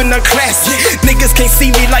droppin' the classic. Niggas can't see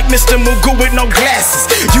me like Mr. Mugu with no glasses.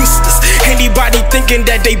 Useless, anybody thinking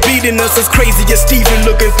that they beating us is crazy as Steven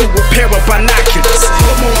looking through a pair of binoculars.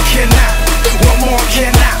 What more can I, what more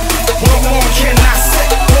can I, what more can I say,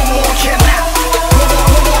 what more can I?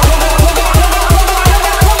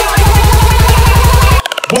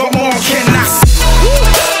 What more can I say?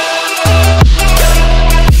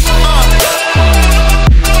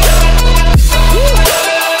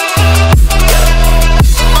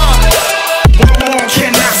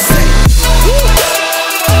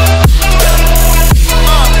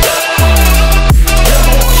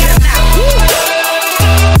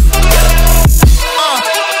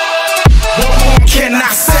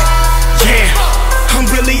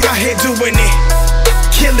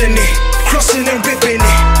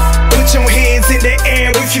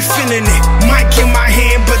 If you feeling it, mic in my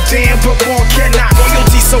hand, but damn, but more cannot.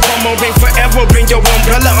 Royalty, so I'ma reign forever, bring your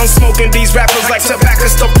umbrella. I'm smoking these rappers like tobacco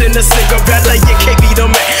stuffed in a cigarella. You can't be the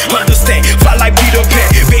man, understand, fly like Peter Pan.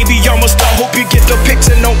 Baby, I'm a star, hope you get the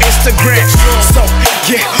picture, no Instagram. So,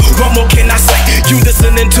 yeah, what more can I say? You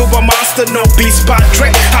listening to a monster, no beast by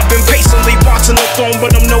Dre. I've been patiently watching the throne,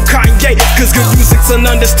 but I'm no Kanye. Cause good music's an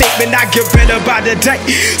understatement, I get better by the day.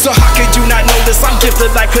 So how could you not notice I'm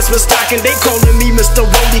gifted like Christmas stocking? They calling me Mr.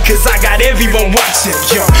 Rolly cause I got everyone watching.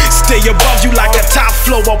 Yo, stay above you like a top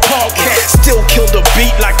flow podcast. Still kill the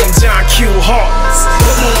beat like I'm John Q. Hawkins.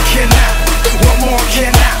 What more can I? What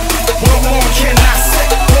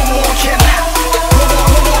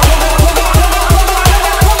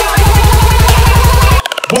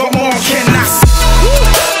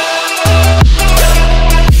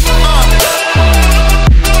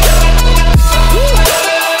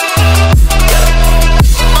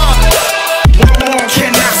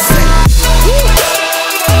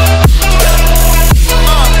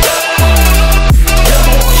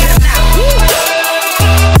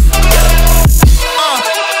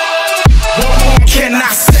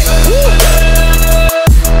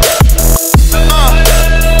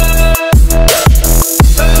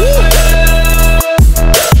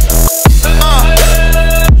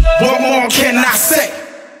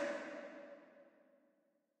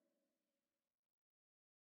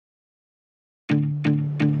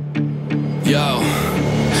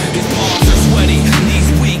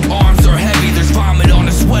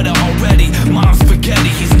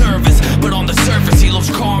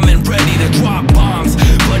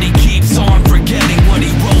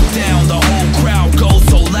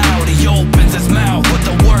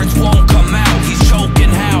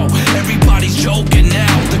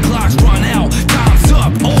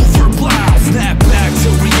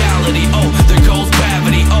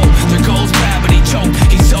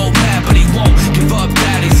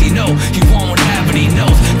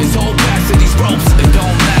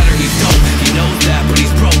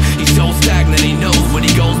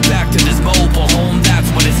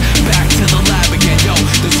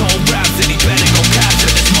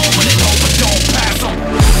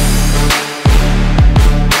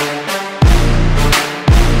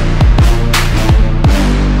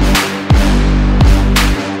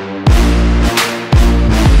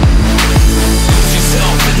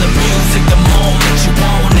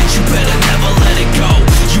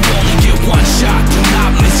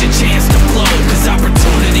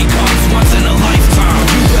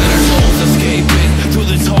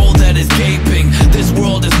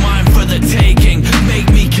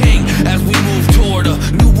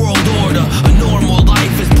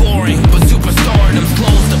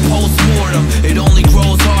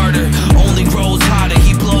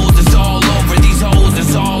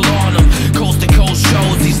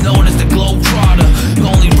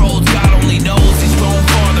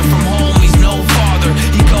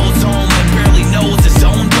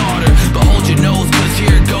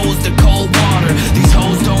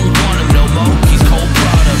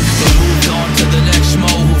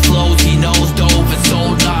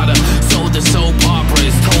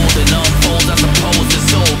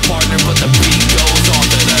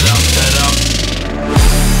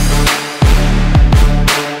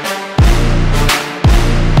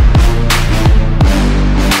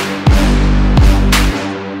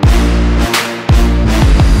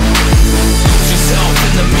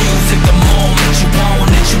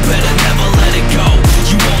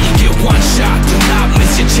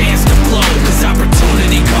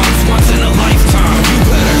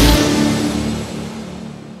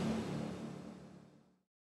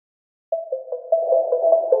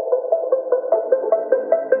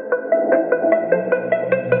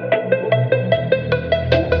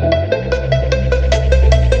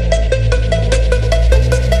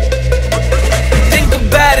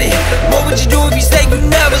would you do if you say you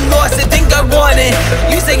never lost it? Think I want it.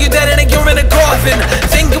 You say you're dead and then you're in a coffin.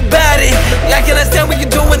 Think about it. I can understand what you're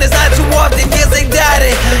doing, it's not too often. Yes, they doubt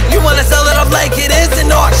it. You wanna sell it off like it is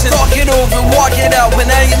an auction. Talk it over, walk it out. When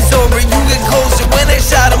I am sober, you get closer. When I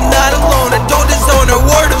shot, I'm not alone. I don't disown her,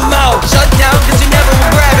 word of mouth. Shut down, cause you never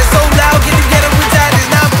will grab it. So loud, can you get it with that? It's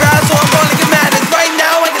not proud, so I'm gonna get mad. It's right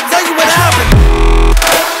now, I can tell you what happened.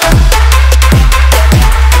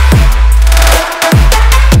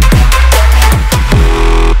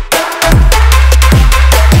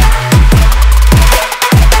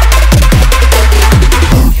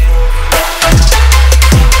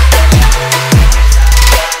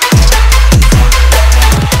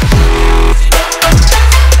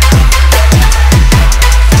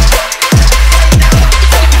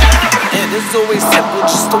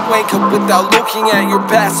 Wake up without looking at your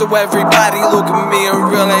past. So everybody look at me and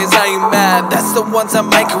realize I ain't mad. That's the one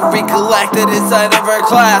time I can recollect it inside of our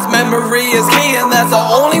class. Memory is key and that's the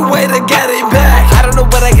only way to get it back. I don't know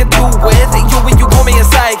what I can do with you when you call me a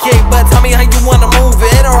sidekick, but tell me how you wanna move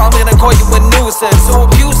it or I'm gonna call you a nuisance. So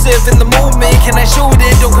abusive in the movement, can I shoot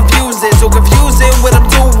it? Don't confuse it. So confusing what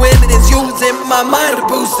I'm doing is using my mind to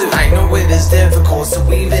boost it. I know it is difficult, so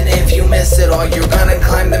even if you miss it all, you're gonna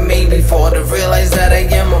climb to me before to realize that I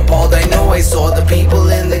am appalled. I know I saw the people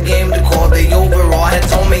in the game to call. They overall had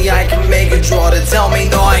told me I can make a draw, to tell me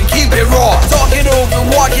no and keep it raw. Talk it over,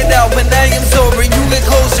 walk it out. When I am sober, you get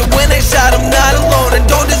closer. When I shot, I'm not alone. And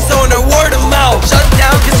don't disown her, word of mouth. Shut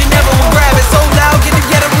down, cause you never will grab it. So loud, can you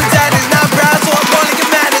get it with that? It's not proud, so I'm gonna get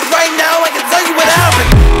mad. It's right now, I can tell you what happened.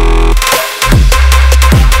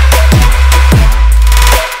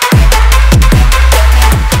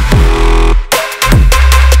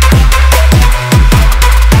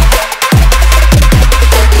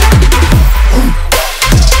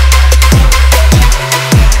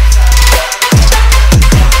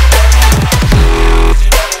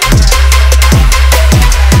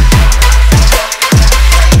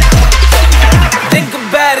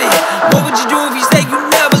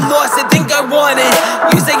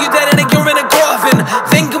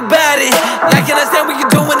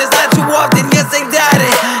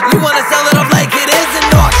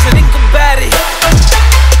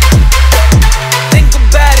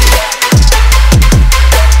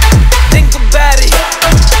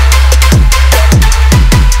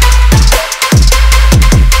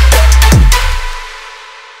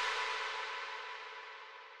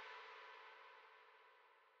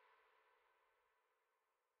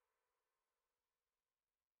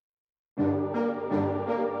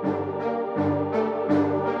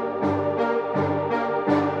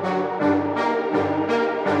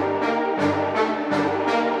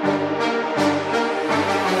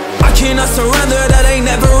 Surrender, that ain't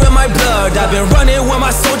never in my blood. I've been running with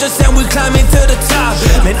my soldiers and we climbing to the top.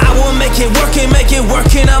 Man, I will make it working,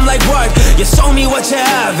 I'm like, what? You show me what you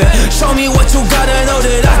have, show me what you got, and know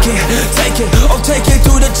that I can take it, oh take it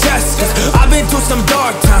to the chest. Cause I've been through some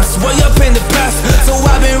dark times, way up in the past. So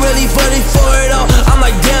I've been really fighting for it all. I'm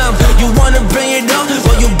like, damn, you wanna bring it down?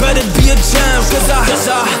 Well, you better be a champ. Cause I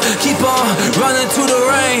keep on running to the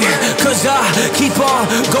rain. Cause I keep on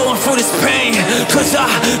going through this pain. Cause I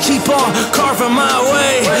keep on carving my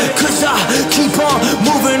way. Cause I keep on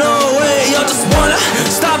moving away. Y'all just wanna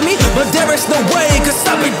stop me, but there is no way. Cause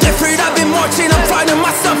I've been different, I've been marching, I'm fighting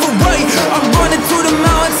myself away. I'm running through the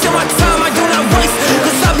mountains till my time I do not waste.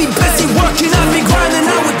 Cause I be busy working, I be grinding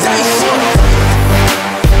nowadays.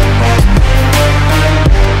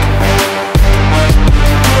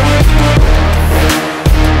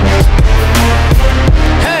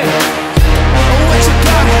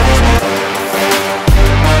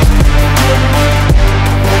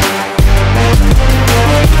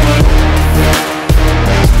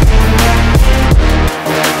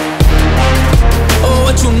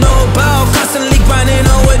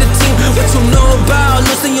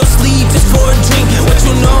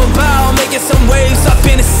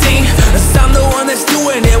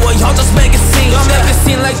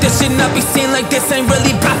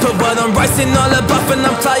 All above and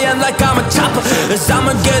I'm flying like I'm a chopper. Cause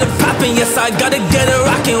I'ma get it poppin', yes I gotta get it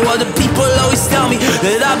rockin'. While the people always tell me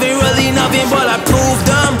that I've been really nothing, but I proved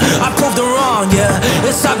them wrong, yeah.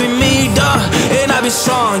 It's I've been me, duh, and I've been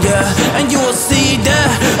strong, yeah. And you will see that,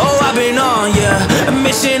 oh I've been on, yeah. A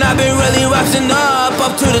mission I've been really rising up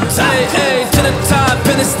to the top, hey, to the top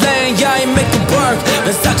in this lane, yeah, I ain't make it work.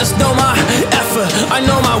 Cause I just know my effort, I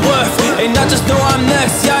know my worth. And I just know I'm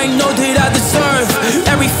next, yeah, I know that I deserve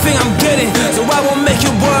everything I'm getting. So I will make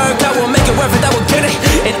it work, I will make it worth it, I will get it.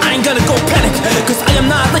 And I ain't gonna go panic, cause I am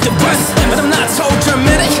not like the rest. But I'm not so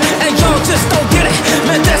dramatic, and y'all just don't get it.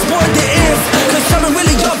 Man, that's what it is, cause I'm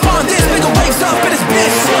really up on this. Big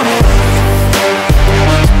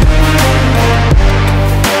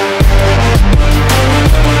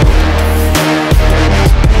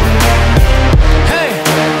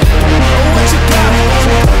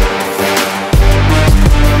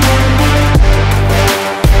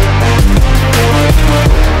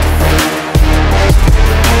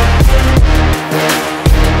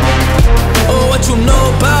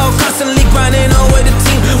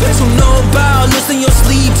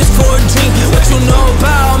one dream. What you know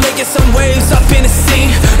about making some waves up in the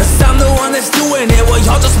scene? Cause I'm the one that's doing it, well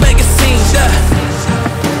y'all just make a scene, yeah.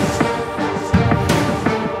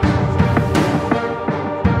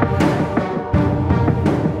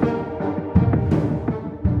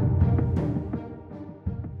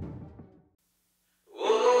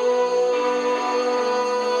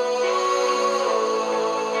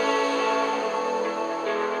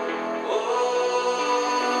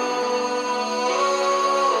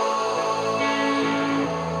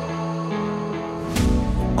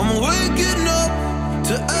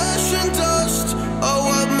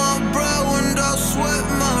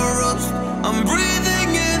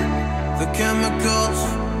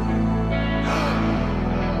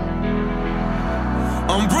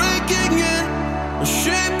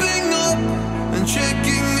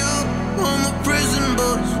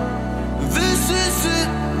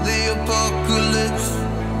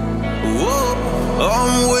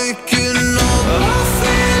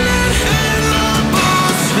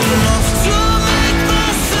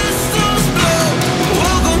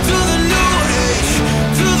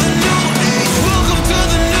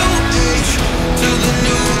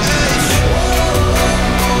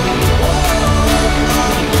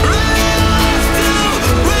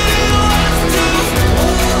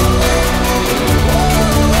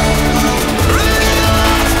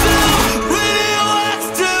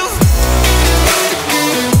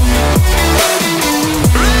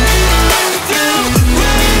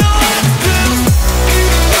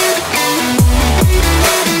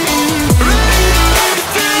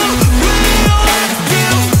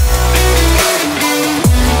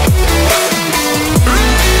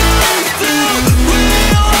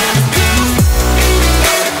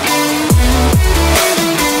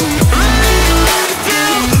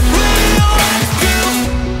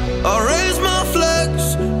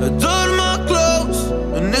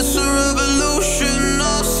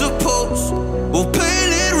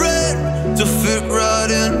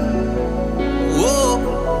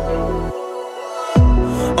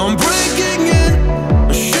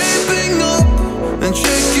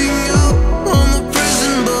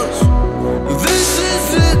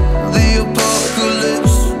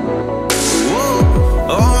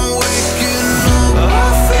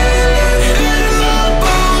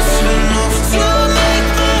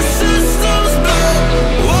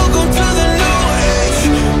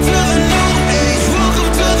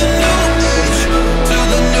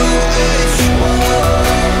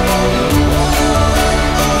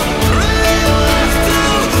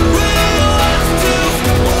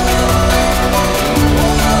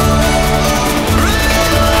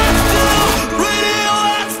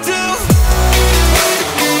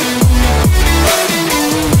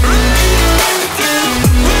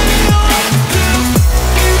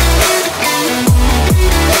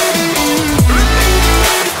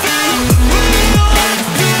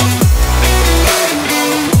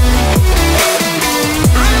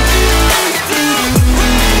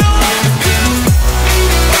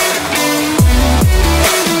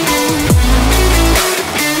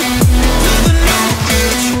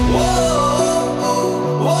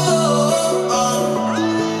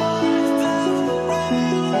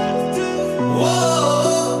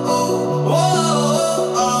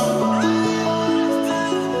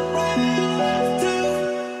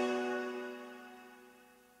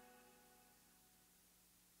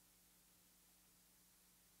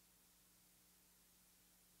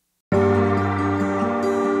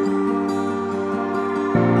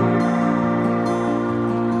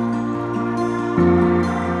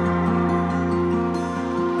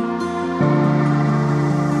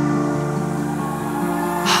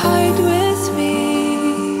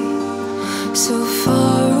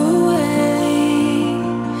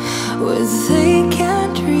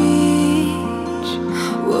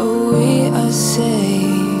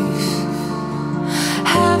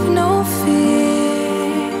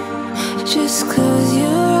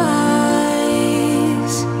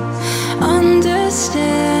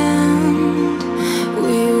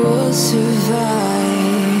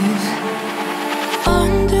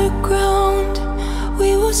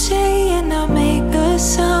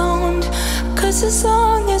 As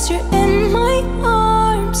long as you're in my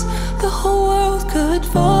arms, the whole world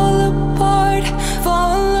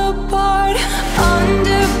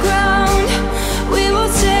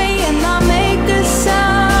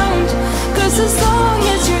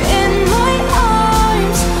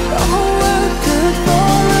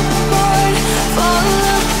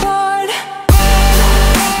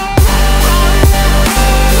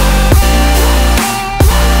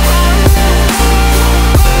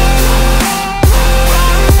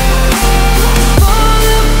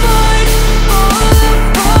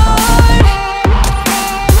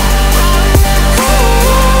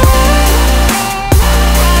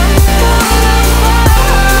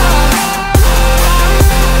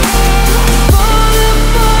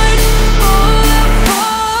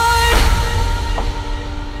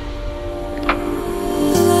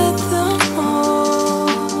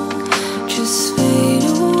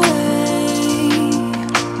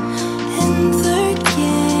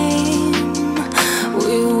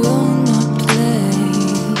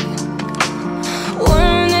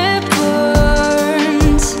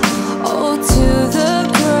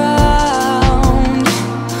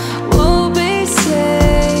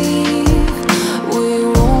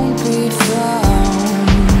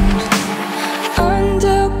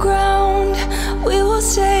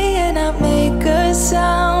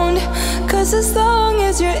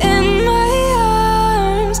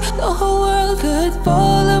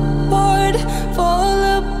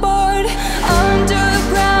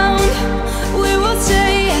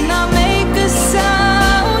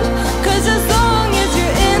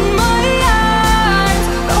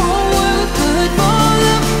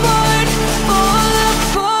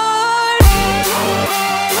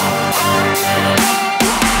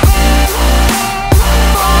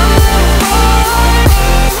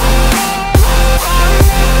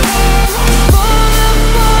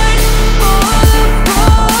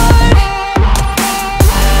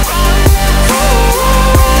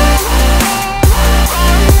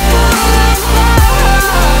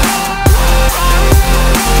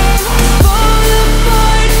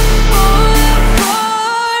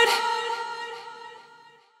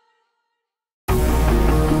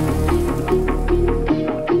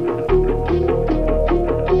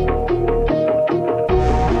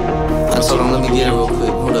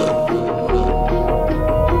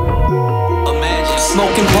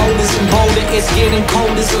it's getting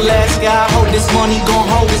cold as Alaska. I hope this money gon'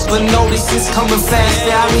 hold us, but notice it's coming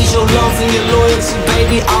faster. I need your love and your loyalty,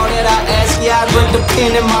 baby, all that I ask. Yeah, I grip the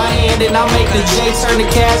pen in my hand and I make the J turn to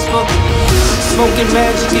Casper. Smoking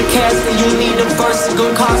magic and casting, you need a verse to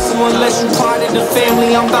go constant. Unless you part of the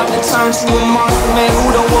family, I'm about to turn to a monster. Man,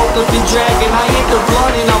 who done woke up and dragging? I hit the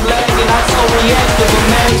blunt and I'm lagging, I so reactive.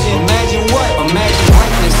 Imagine what? Imagine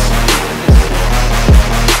greatness.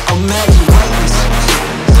 Imagine greatness.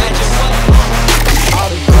 Imagine what? All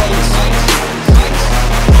the greatest.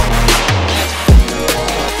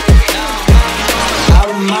 Out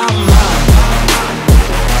of my mind.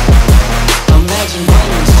 Imagine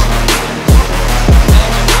greatness.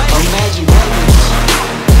 Imagine greatness.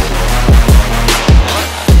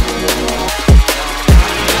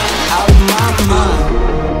 Out of my mind.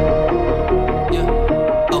 Yeah,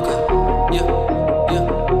 okay. Yeah,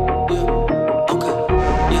 okay.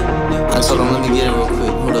 Yeah. I told him, let me get it real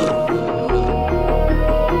quick. Hold up.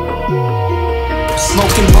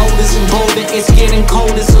 Smoking boulders and boulder, it's getting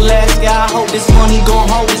cold as Alaska. I hope this money gon'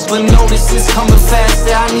 hold us, but notice it's coming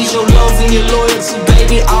faster. I need your love and your loyalty,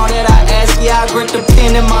 baby, all that I ask. Yeah, I grip the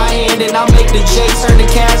pen in my hand and I make the J turn to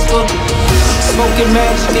Casper. Smoking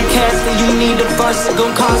magic and casting, you need a verse to go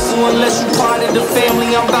constant. Unless you part of the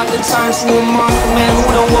family, I'm about to turn to a monster. Man, who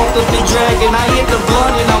done woke up and dragging? I hit the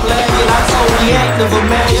blunt and I'm lagging, I so reactive.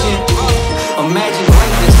 Imagine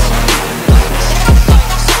greatness.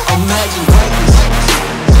 Imagine greatness.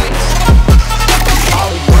 All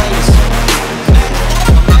the greatest.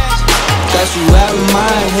 Got you out of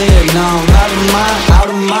my head, now I'm out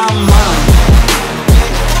of my mind.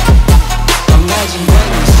 Imagine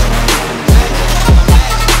greatness.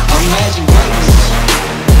 Imagine greatness.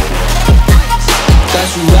 Got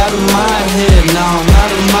you out of my head, now I'm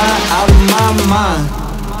out of my mind.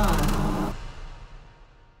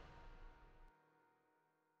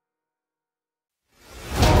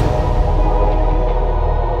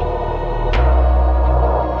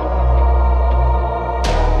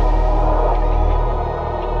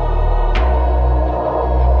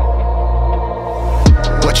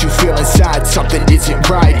 What you feel inside, something isn't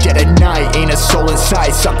right. Dead at night, ain't a soul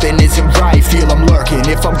inside, something isn't right. Feel I'm lurking,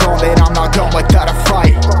 if I'm gone then I'm not gone without a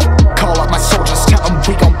fight. Call up my soldiers, tell them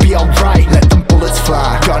we gon' be alright. Let them bullets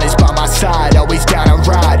fly, gun is by my side, always down to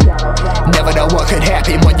ride. Never know what could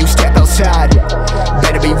happen when you step outside.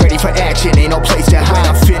 Better be ready for action, ain't no place to hide.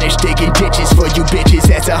 When I'm finished digging ditches for you bitches,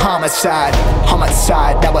 that's a homicide.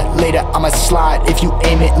 Homicide, now but later I'ma slide. If you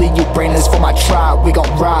aim it, leave you brainless for my tribe. We gon'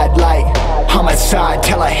 ride like homicide.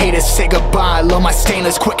 Tell a hater say goodbye. Love my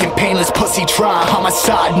stainless, quick and painless pussy try.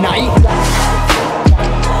 Homicide night.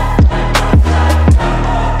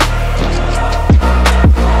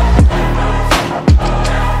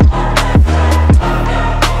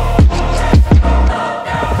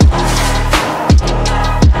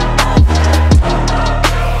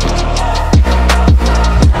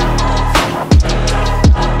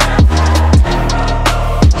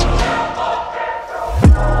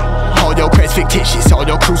 Fictitious, all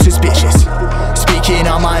your crew suspicious. Speaking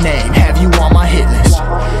on my name, have you on my hit list.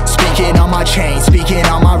 Speaking on my chain, speaking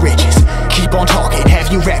on my riches. Keep on talking,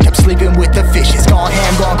 have you racked up sleeping with the fishes. Gone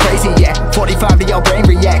ham, gone crazy, yeah. 45 to your brain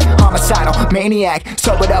react. Homicidal, maniac.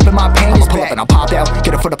 Sobered up and my pain is back. Pull up and I'll pop out,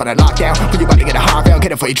 get a foot up on a lockdown. When you about to get a hard round,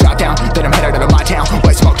 get it before you drop down. Then I'm headed out of my town.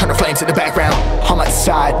 White smoke, turn the flames in the background.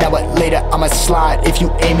 Homicide, now but later I'ma slide. If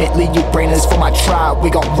you aim it, leave you brainless for my tribe. We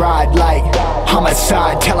gon' ride like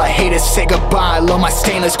homicide. Tell a hater say goodbye. Love my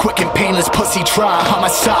stainless, quick and painless pussy try.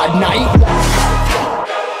 Homicide night.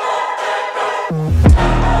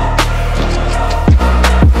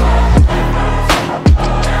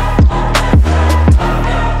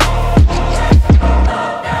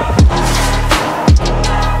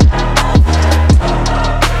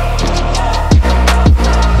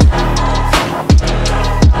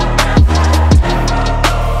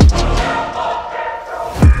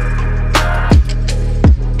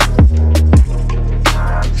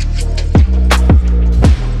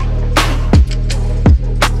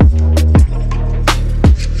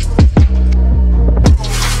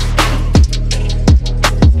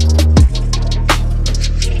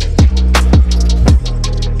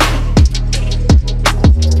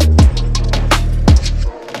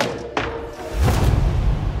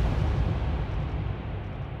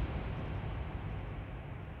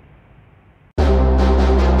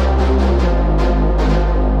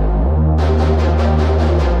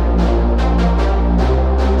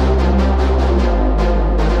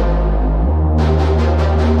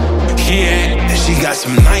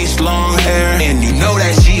 some nice long hair, and you know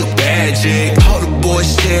that she a bad chick. All the boys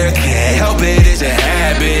stare, can't help it, it's a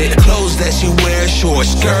habit. The clothes that she wears short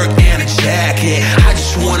skirt and a jacket. I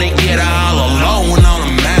just wanna get her all alone on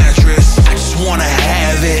a mattress. I just wanna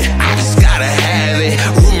have it, I just gotta have it.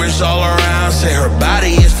 Rumors all around say her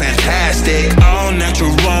body is fantastic. All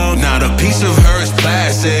natural, not a piece of her is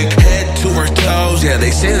plastic. Head to her toes, yeah,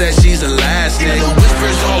 they say that she's elastic. The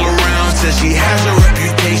whispers all around says she has a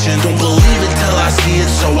reputation. Don't believe it till I see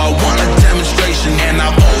it, so I want a demonstration. And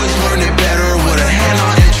I've always learned it better with a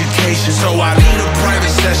hand-on education. So I need a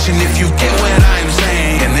private session if you get what I'm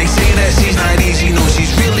saying. And they say that she's not easy, no,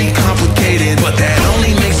 she's really complicated. But that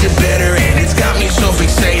only makes it better, and it's got me so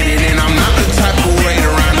fixated. And I'm not the type of wait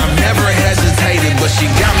around, I've never hesitated. But she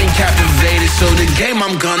got me captivated, so the game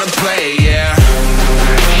I'm gonna play, yeah.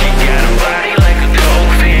 She got a body like a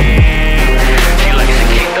coke fiend. She likes to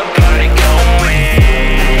keep the party going.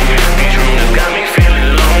 These rooms got me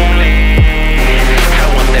feeling lonely. I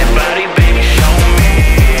want that body, baby, show me.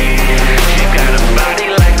 She got a body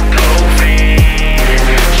like a coke fiend.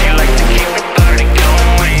 She likes to keep the party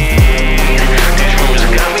going. These rooms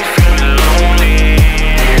got me feeling lonely.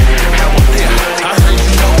 I want that body. I heard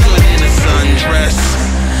you look good in a sundress.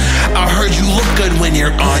 I heard you look good when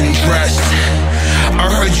you're undressed. I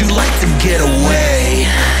heard you like to get away.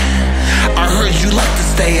 I heard you like to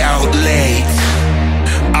stay out late.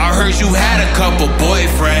 I heard you had a couple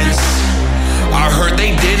boyfriends. I heard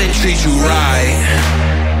they didn't treat you right.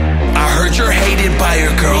 I heard you're hated by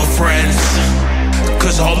your girlfriends,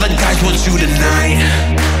 cause all the guys want you tonight.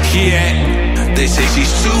 Yeah, they say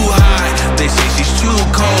she's too hot, they say she's too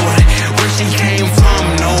cold. Where she came from,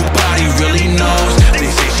 nobody really knows. They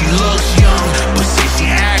say she looks young, but say she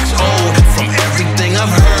acts old. From everything I've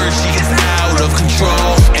heard, she is out of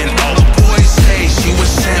control. And all the boys say she was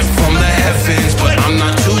sent from the heavens. But I'm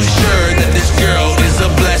not too sure that this girl is a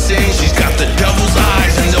blessing. She's got the devil's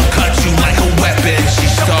eyes and they'll cut you like a weapon.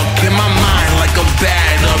 She's stuck in my mind like a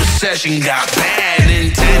bad obsession. Got bad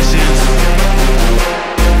intentions.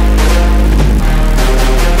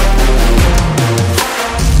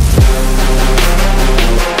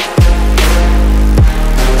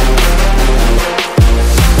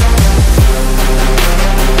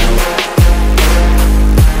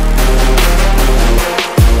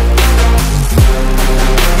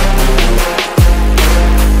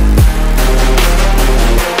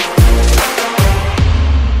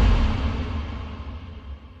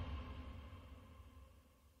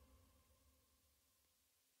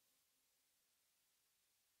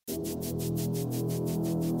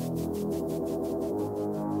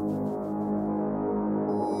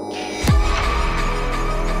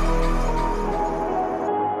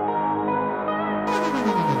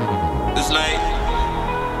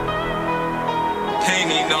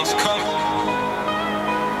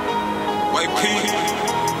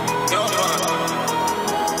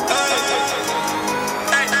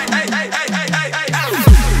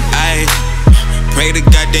 Pray to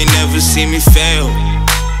God they never see me fail.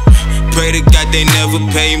 Pray to God they never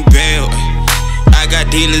pay him bail. I got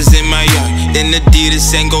dealers in my yard, in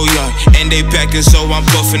Adidas and go yard, and they packing so I'm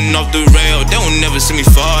puffing off the rail. They won't never see me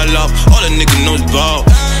fall off. All a nigga knows ball.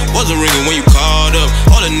 Wasn't ringing when you called up.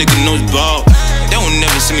 All a nigga knows ball. They won't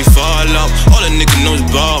never see me fall off. All a nigga knows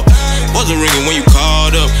ball. Wasn't ringing when you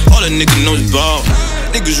called up. All a nigga knows ball.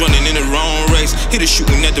 Niggas running in the wrong race, hit a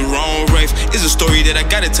shooting at the wrong rave. It's a story that I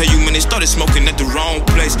gotta tell you when they started smoking at the wrong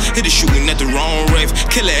place. Hit a shooting at the wrong rave,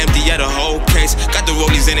 killer empty at a whole case. Got the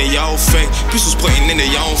rollies in their y'all fake, pistols pointing in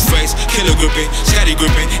their own face. Killer gripping, Scotty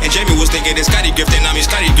gripping, and Jamie was thinking that Scotty Griffin. I mean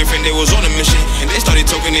Scotty Griffin, they was on a mission, and they started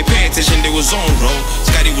talking, they paying attention, they was on roll.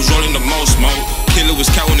 Scotty was rolling the most smoke, killer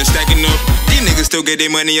was counting and stacking up. These niggas still get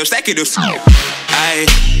their money up, stack it up. I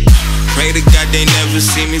pray to God they never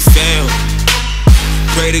see me fail.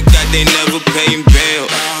 Pray to God they never pay him bail.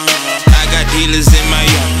 I got dealers in my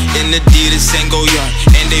yard, in Adidas and go yard,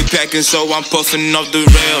 and they packing so I'm puffing off the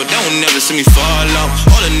rail. They won't never see me fall off.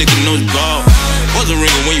 All a nigga knows ball. Wasn't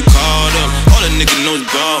ringing when you called up. All a nigga knows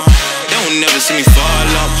ball. They won't never see me fall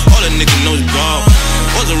off. All a nigga knows ball.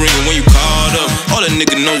 Wasn't ringing when you called up. All a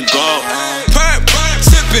nigga knows ball. Perp,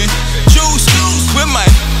 sipping juice with my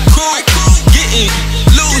crew, getting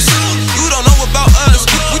loose. You don't know about us,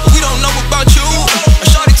 we don't know about you.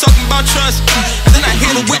 Shorty talking about trust, and then I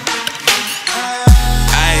hit her whip.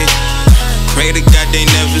 I pray to God they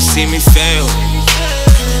never see me fail.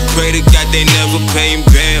 Pray to God they never pay him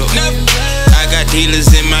bail. I got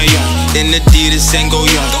dealers in my yard, in Adidas and go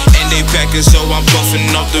yard, and they packing so I'm puffing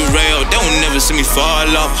off the rail. They won't never see me fall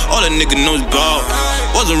off. All a nigga knows ball.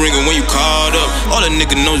 Wasn't ringing when you called up. All a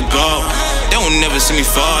nigga knows ball. They won't never see me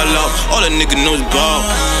fall off. All a nigga knows ball.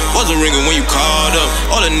 Wasn't ringing when you called up.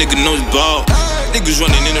 All a nigga knows ball. Niggas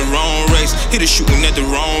running in the wrong race, hit a shooting at the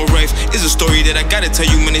wrong rave. It's a story that I gotta tell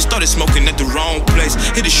you, man. They started smoking at the wrong place,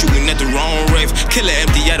 hit a shooting at the wrong rave. Killer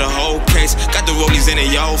empty at a whole case, got the rollies in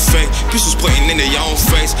their own face, pistols pointing in their own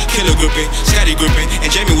face. Killer gripping, Scotty gripping,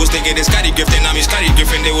 and Jamie was thinking that Scotty Griffin. I mean Scotty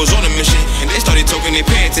Griffin, they was on a mission, and they started talking, they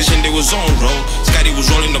pay attention, they was on roll. Scotty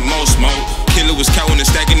was rolling the most smoke, Killer was counting and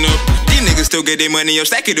stacking up. These niggas still get their money up,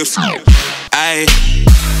 stack it up. Aye.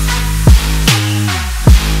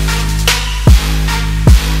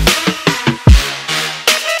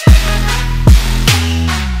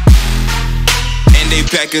 And they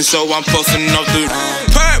packing, so I'm puffing off the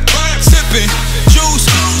perp, sipping juice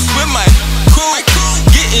with my crew,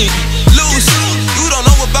 getting loose. You don't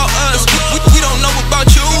know about us, we don't know about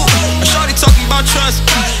you. Shorty talking about trust,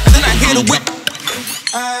 and then I hit a whip.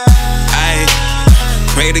 I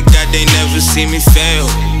pray to God they never see me fail.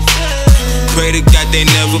 Pray to God they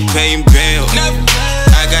never pay bail.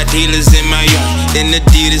 I got dealers in my yard, in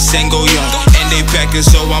Adidas and go yard, and they packing,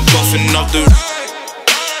 so I'm puffing off the.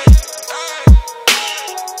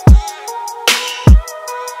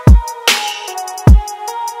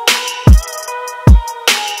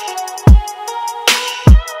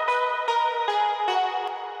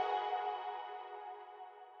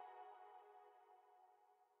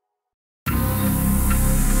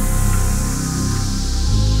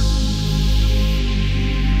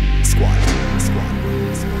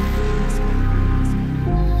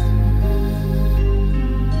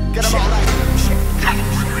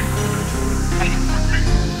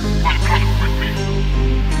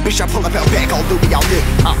 I pull up out back, all Louis, all Louis.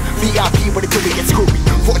 VIP, what it do, we get screwy.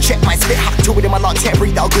 For check my spit, hot to it in my lungs, can't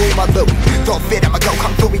breathe, I'll go in my Louis. Throw fit, I'ma go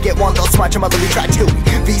come through, we get one little smudge, I'm a Louis, try to.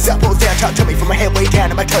 V's up, pulls down, talk to me from my head way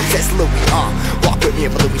down to my toes, that's Louis. Walk with me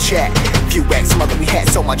if a Louis chat. Few X, my Louis had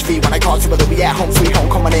so much V when I called to a Louis at home, sweet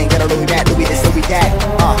home, coming in, got a Louis that, Louis this, Louis that.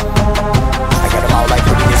 I got them all like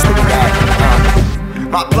Louis this, Louis that.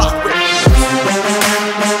 My block with me.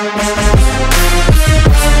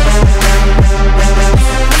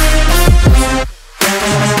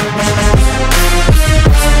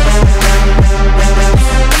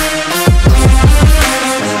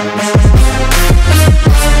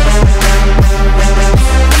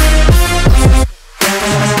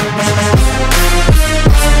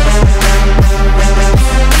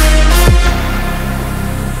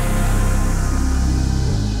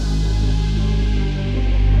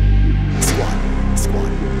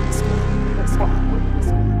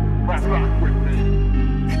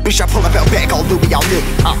 I pull up out back, all Louis, all Louis.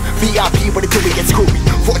 VIP, what it do, we get screwy.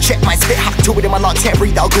 For check my spit, hot to it in my lungs, can't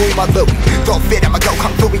breathe, I'll go in my Louis. Throw fit, I'ma go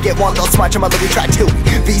come through, we get one little smudge, I'm a Louis, try to.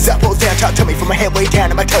 V's up, pulls down, talk to me from my head way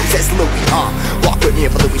down to my toes, that's Louis. Walk with me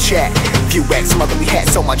if a Louis chat. Few X, my Louis had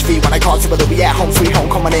so much V when I called to a Louis at home, sweet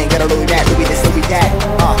home, coming in, got a Louis that, Louis this, Louis that.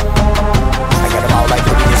 I got them all like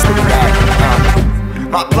Louis this, Louis that.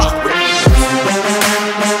 My block with me.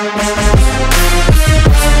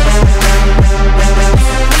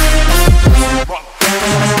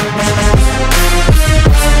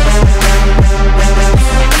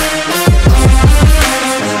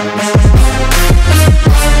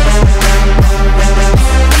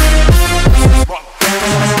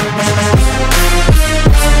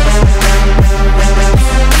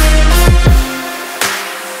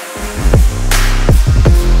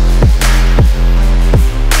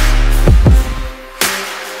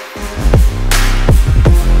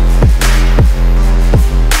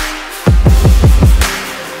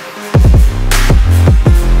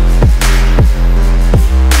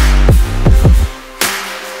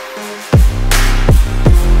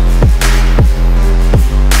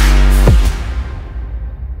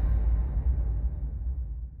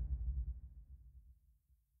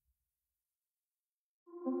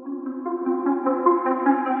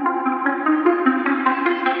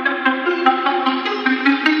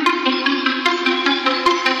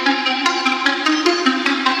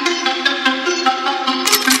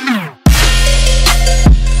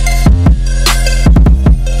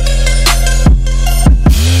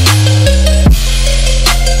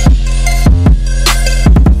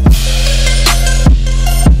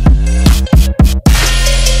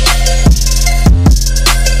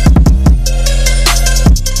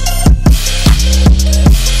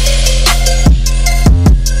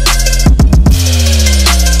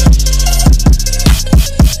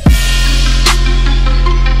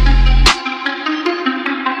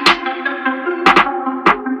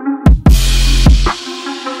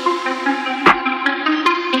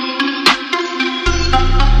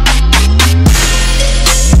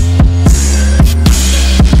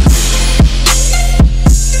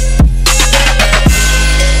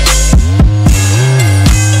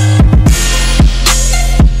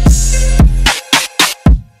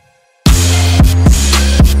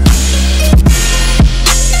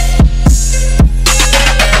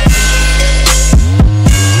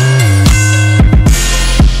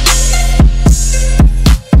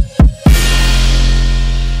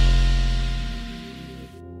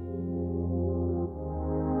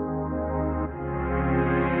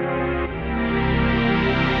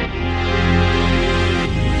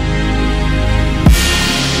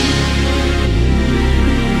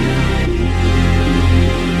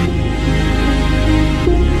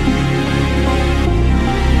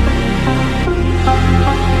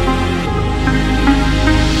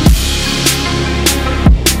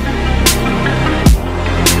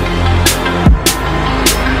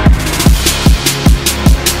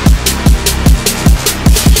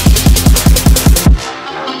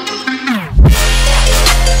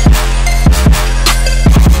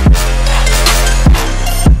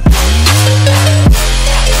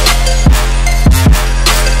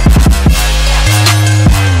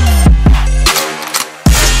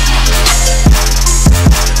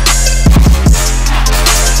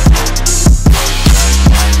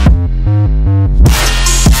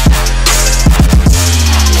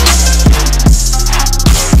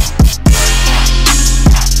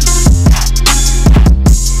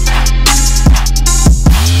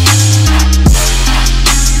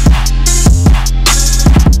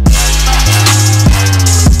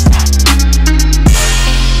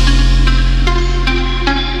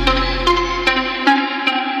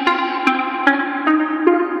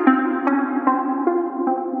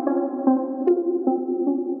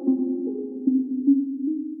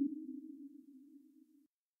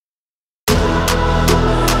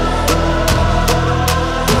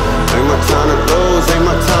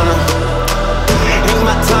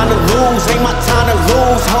 lose, ain't my time to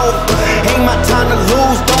lose, ho. Ain't my time to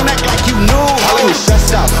lose, don't act like you knew, ho. I was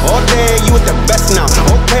stressed out, all day, you at the best now.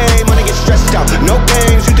 Okay, money get stressed out, no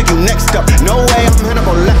games, you think you next up. No way, I'm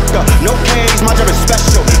Hannibal Lecter, no games, my job is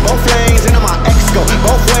special. Both lanes, into my ex-go,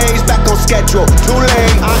 both ways, back on schedule. Too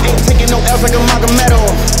late, I ain't taking no L's like a Magomedo.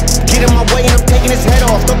 Get in my way and I'm taking his head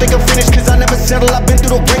off. Don't think I'm finished cause I never settle. I've been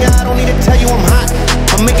through the ringer, I don't need to tell you I'm hot.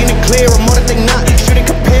 I'm making it clear, I'm more than they not. Shouldn't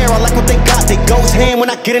compare, I like what they got. They goes hand when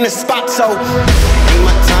I get in the spot, so ain't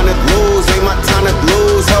my time to lose, ain't my time to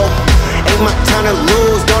lose, ho. Ain't my time to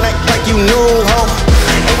lose, don't act like you knew, ho.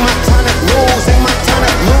 Ain't my time to lose, ain't my time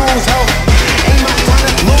to lose, ho. Ain't my time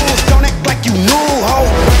to lose, don't act like you knew, ho.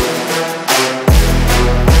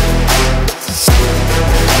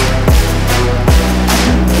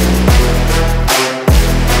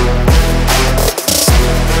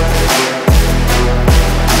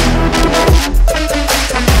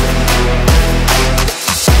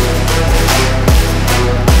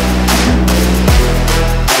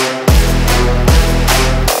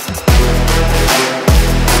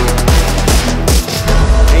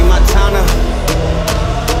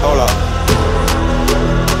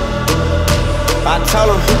 Tell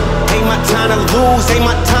them, ain't my time to lose, ain't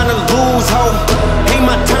my time to lose, ho. Ain't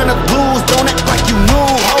my time to lose, don't act like you knew,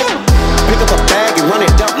 ho. Pick up a bag and run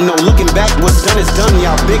it up, no looking back, what's done is done,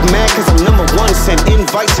 y'all. Big mad cause I'm number one, send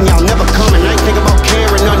invites and y'all never come. And I ain't think about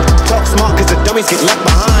caring none, talk smart cause the dummies get left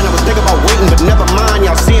behind. I was thinking about waiting but never mind,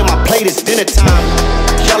 y'all seeing my plate, it's dinner time.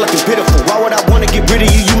 Y'all looking pitiful, why would I wanna get rid of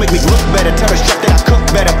you? You make me look better, tell the chef that I cook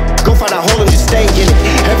better. Go find a hole and just stay in it.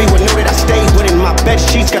 Everyone know that I stay winning, my bed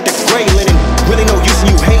sheets got the gray linen. Really no use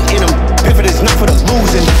in you hating them. Piffen is not for the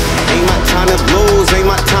losing. Ain't my time to lose, ain't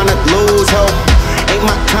my time to lose, ho. Ain't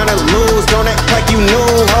my time to lose, don't act like you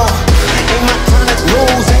knew, ho. Ain't my time to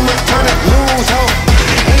lose, ain't my time to lose, ho.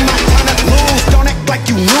 Ain't my time to lose, don't act like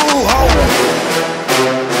you knew, ho.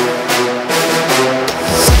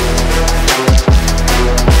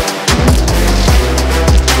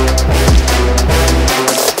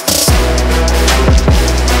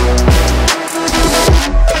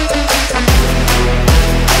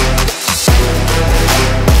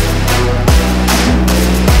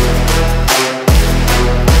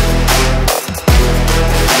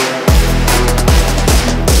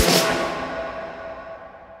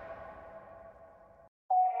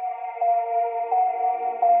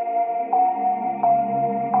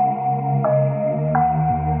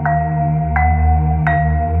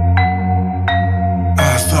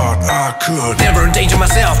 Never endanger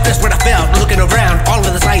myself, that's what I felt. Looking around, all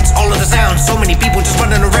of the sights, all of the sounds. So many people just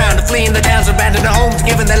running around, fleeing the towns, abandoning their homes,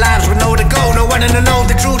 giving their lives with nowhere to go. No one to know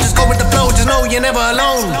the truth, just go with the flow. Just know you're never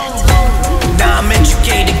alone. Now I'm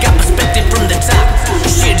educated, got perspective from the top.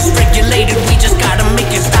 Shit is regulated, we just gotta make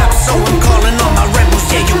it stop. So I'm calling all my rebels,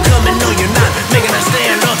 yeah, you coming, no you're not. Making us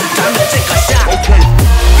stand up, time to take a shot. Okay.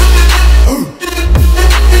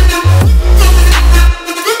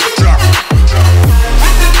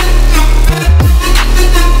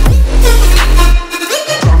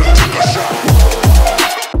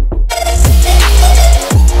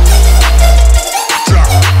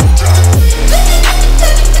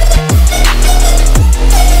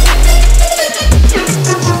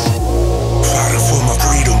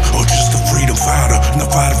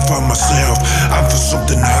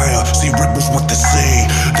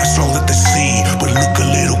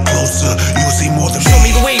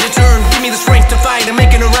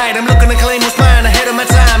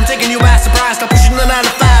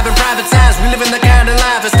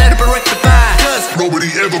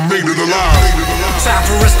 Time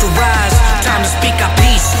for us to rise, time to speak our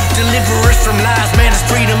peace. Deliver us from lies, man, it's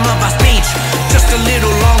freedom of our speech. Just a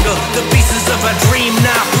little longer, the pieces of our dream.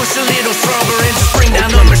 Now push a little stronger and just bring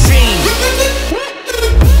down the machine.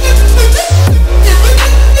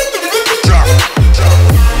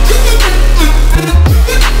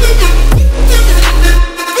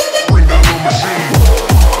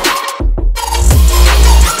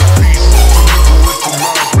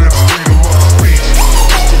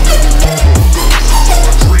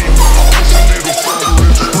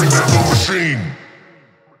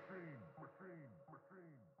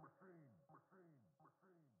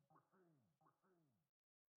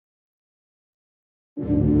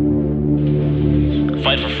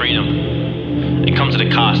 Fight for freedom. It comes at a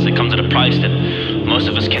cost, it comes at a price that most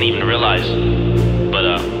of us can't even realize. But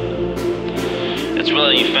it's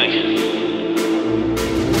really than you think.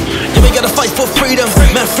 Yeah, we gotta fight for freedom.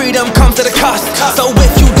 Man, freedom comes at a cost. So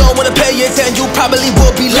if you don't wanna pay it, then you probably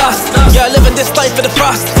will be lost. Yeah, living this life in the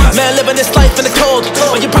frost. Man, living this life in the cold.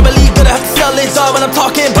 But you're probably gonna have to sell it all when I'm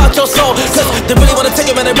talking about your soul. Cause they really wanna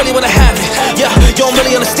take it, man, they really wanna have it. Yeah, you don't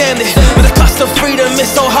really understand it. But the cost of freedom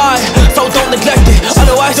is so high, so don't neglect it.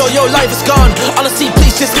 Otherwise, all your life is gone. Honestly,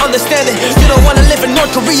 please just understand it. You don't wanna live in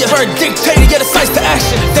North Korea where a dictator get decides to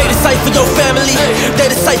action. They decide for your family,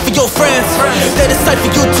 they decide for your friends, they decide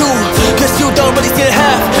for you too. Cause you don't really see it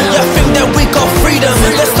half. Yeah, I think that we got freedom,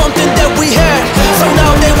 that's something that we had. So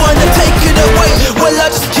now they wanna take it away. Well, I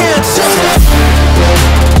just can't.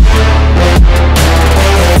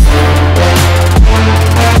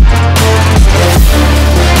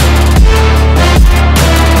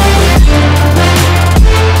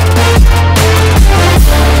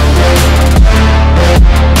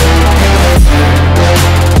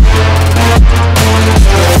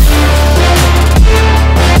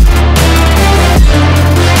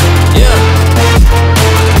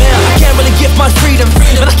 My freedom,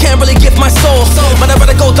 but I can't really give my soul. Man, I'd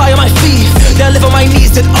rather go die on my feet than live on my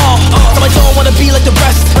knees at all. So I don't wanna be like the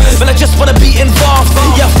rest, but I just wanna be involved.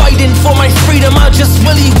 Yeah, fighting for my freedom, I just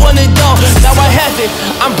really want it all. Now I have it,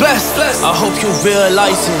 I'm blessed. I hope you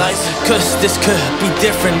realize it, cause this could be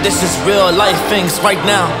different. This is real life things right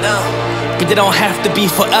now. But they don't have to be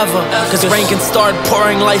forever, cause rain can start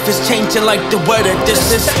pouring. Life is changing like the weather. This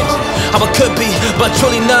is how it could be, but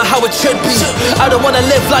truly not how it should be. I don't wanna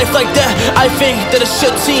live life like that. I think that it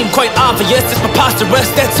should seem quite obvious. It's preposterous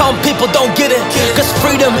that some people don't get it, cause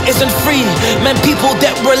freedom isn't free. Man, people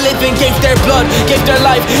that were living gave their blood, gave their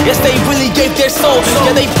life. Yes, they really gave their soul.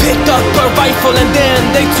 Yeah, they picked up a rifle and then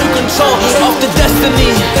they took control of the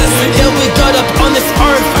destiny. Yeah, we got up on this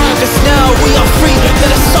earth, cause now we are free.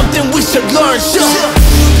 That is something we should learn.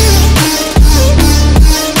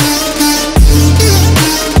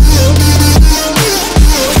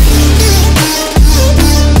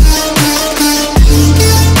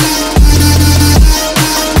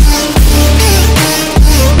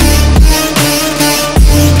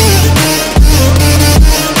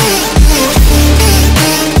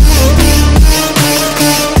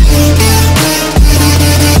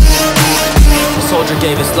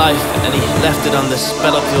 Gave his life and he left it on this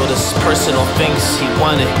battlefield as personal things he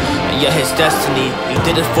wanted, and yet his destiny, he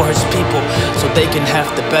did it for his people so they can have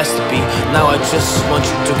the best to be. Now I just want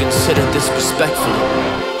you to consider this respectfully.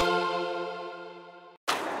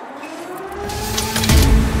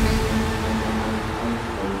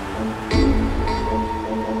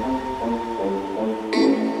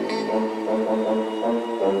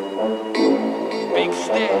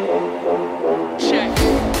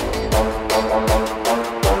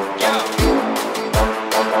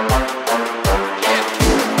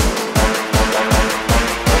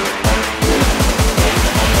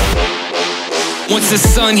 Once the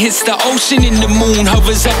sun hits the ocean and the moon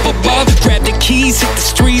hovers up above, grab the keys, hit the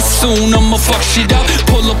streets soon, I'ma fuck shit up.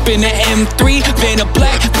 Pull up in an M3, van of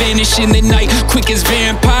black, vanish in the night, quick as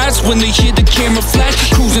vampires when they hear the camera flash.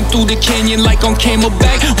 Cruising through the canyon like on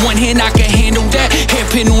Camelback, one hand I can handle that,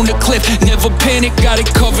 hairpin on the cliff, never panic, got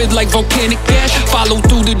it covered like volcanic ash. Follow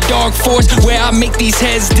through the dark forest where I make these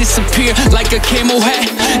heads disappear like a camel hat.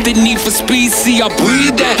 The need for speed, see I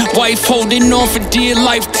breathe that, wife holding on for dear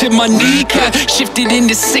life to my kneecap. Shifted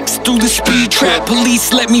into 6 through the speed trap.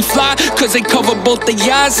 Police let me fly, cause they cover both the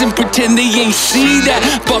eyes and pretend they ain't see that.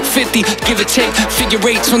 $150, give or take, figure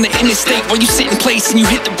eights on the interstate. While you sit in place and you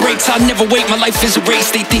hit the brakes, I never wait, my life is a race.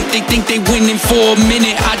 They think they winning for a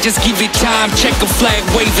minute, I just give it time. Check a flag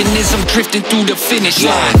waving as I'm drifting through the finish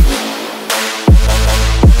line.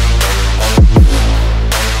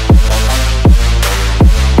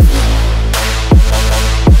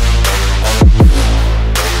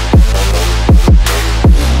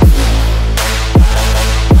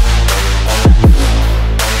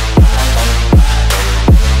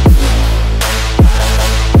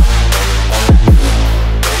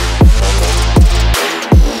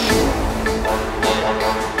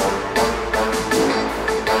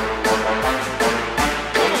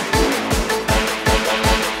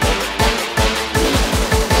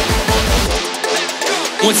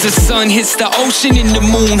 Once the sun hits the ocean and the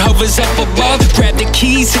moon hovers up above, grab the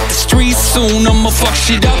keys, hit the streets soon, I'ma fuck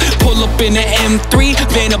shit up. Pull up in an M3,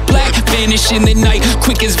 van of black, vanish in the night,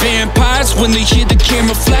 quick as vampires when they hear the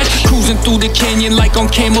camera flash. Cruising through the canyon like on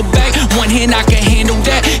Camelback, one hand I can handle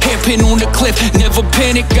that, hairpin on the cliff, never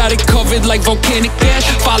panic, got it covered like volcanic ash.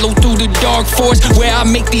 Follow through the dark forest where I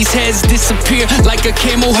make these heads disappear like a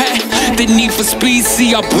camel hat. The need for speed,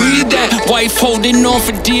 see I breathe that, wife holding on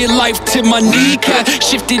for dear life to my kneecap.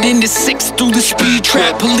 Shifted Drifted into 6 through the speed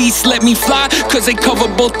trap. Police let me fly, cause they cover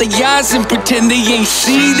both the eyes and pretend they ain't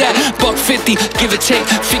see that. $150, give or take,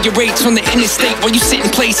 figure eights on the interstate. While you sit in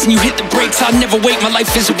place and you hit the brakes, I'll never wait, my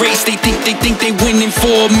life is a race. They think they winning for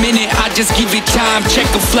a minute, I just give it time. Check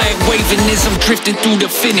a flag waving as I'm drifting through the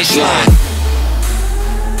finish line.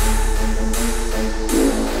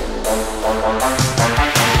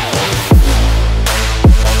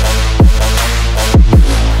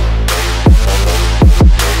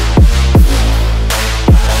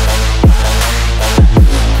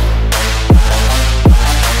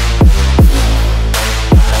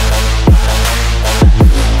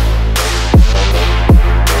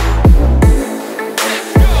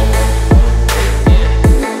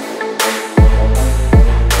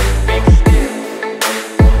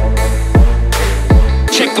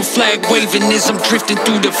 Flag waving as I'm drifting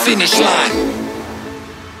through the finish line.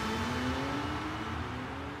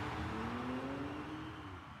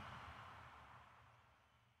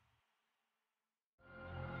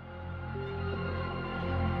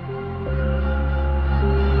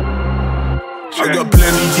 I got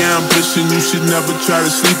plenty ambition, you should never try to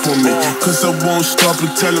sleep on me. Cause I won't stop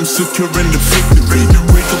until I'm securing the victory.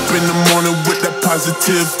 Wake up in the morning with that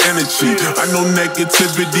positive energy. I know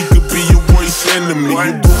negativity could be your worst enemy.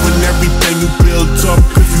 You ruin everything you built up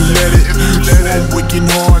if you let it. So I'm working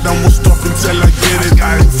hard, I won't stop until I get it.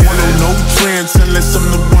 I don't follow no trends unless I'm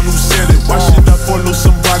the one who said it. Why should I follow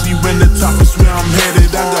somebody when the top is where I'm headed?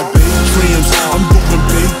 I got big dreams, I'm doing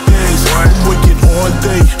big things. I'm working all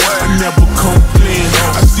day, I never complain.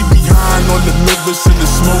 I see behind all the mirrors and the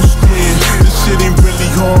smoke screen. This shit ain't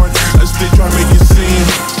really hard, I still try to make it seem.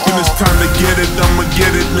 When it's time to get it, I'ma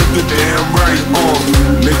get it, nigga, damn right.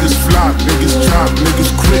 Niggas flop, niggas drop,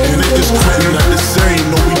 niggas quitting not the same.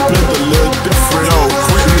 No, we built a little different. Yo,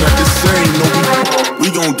 quitting not the same. No, we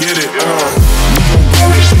gon' get it. We gon' get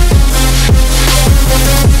it.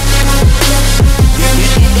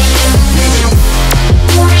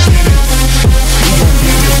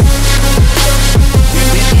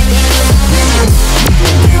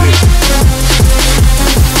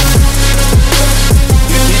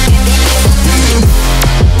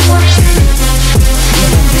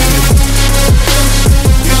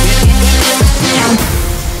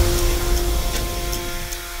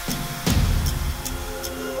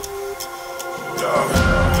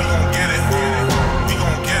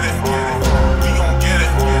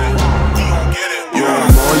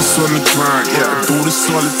 On the grind, yeah, I do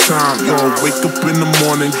this all the time. Yo, wake up in the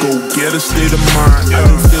morning, go get a state of mind. I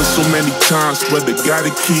done feel so many times, but I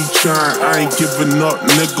gotta keep trying. I ain't giving up,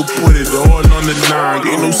 nigga, put it all on the line.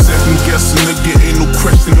 Ain't no second guessing, nigga, ain't no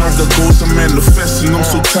question. I got goals, I'm manifesting. I'm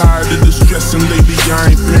so tired of the stressing. Lately,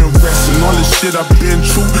 I ain't been resting. All the shit I've been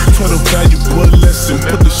through, taught a valuable lesson.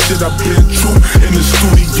 Put the shit I've been through in the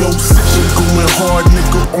studio session. Going hard,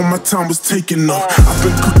 nigga, all my time was taking up. I've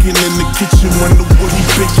been cooking in the kitchen, wonder what he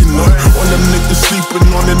baking. All them niggas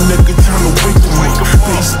sleeping on a nigga, time to wake them up.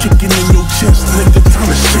 Bass kicking in your chest, nigga, time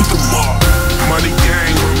to shake them up. Money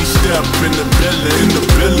gang, when we step in the building, do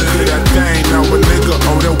that thing, now a nigga,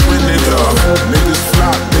 oh, they're winning. Niggas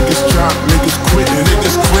flop, niggas drop, niggas quitting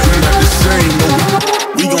not the same. No,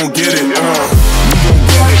 we gon' get it, we gon'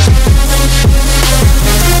 get it.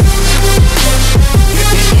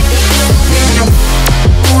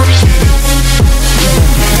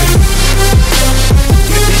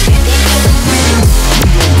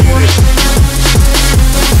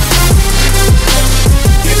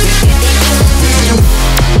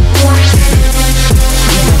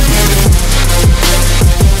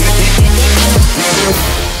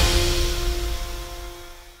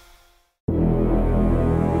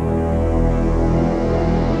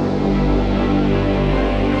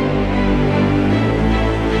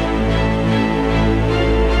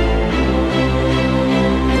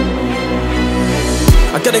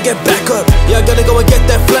 Gotta get back up, yeah, I gotta go and get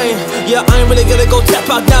that flame. Yeah, I ain't really gonna go tap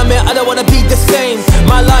out now, man, I don't wanna be the same.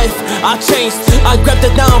 My life, I changed, I grabbed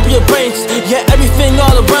it down for your brains. Yeah, everything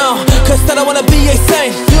all around, cause I don't wanna be a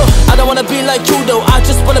saint. Yeah, I don't wanna be like judo, I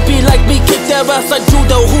just wanna be like me. Kick their ass like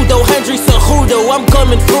judo, Hudo, Hendrix or Hudo. I'm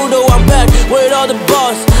coming through though, I'm back with all the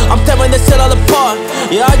bars. I'm tearing this shit all apart.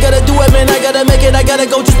 Yeah, I gotta do it, man, I gotta make it, I gotta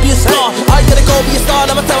go just be a star. I gotta go be a star,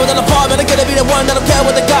 I'ma tear it all apart. Man, I gotta be the one, I don't care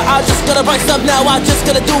what they got. I just gotta rise up now, I just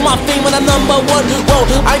gotta do my thing when I'm number one. Whoa,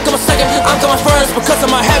 I ain't coming second, I'm coming first because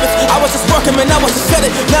of my habits. I was just working, man, I was just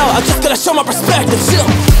getting. Now I just gotta show my perspective. Chill.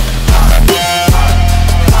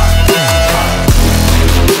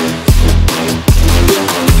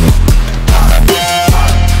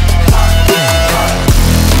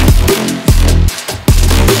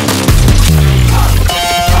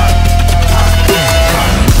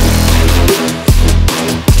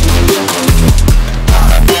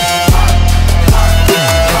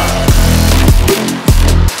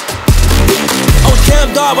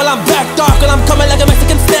 guard while I'm back dark, while I'm coming like a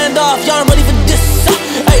Mexican standoff. Y'all ready for this?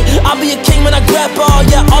 Hey, I'll be a king when I grab all.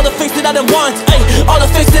 Yeah, all the things that I didn't want. Hey, all the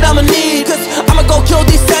things that I'ma need. Cause I'ma go kill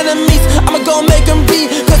these enemies. I'ma go make them be.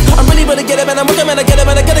 Cause I'm really gonna get it, man. I'm working, man. I get it,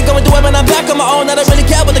 man. I gotta go and do it, man. I'm back on my own. I don't really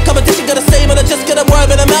care what the competition gonna say, man. I just get a word,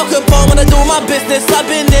 man. I'm Al Capone when I do my business. I've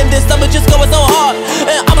been in this, I'ma just go so hard.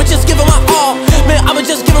 And I'ma just give it my all. Man, I'ma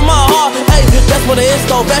just give it my heart. Hey, that's what it is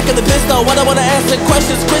though. Back in the biz though. I don't wanna answer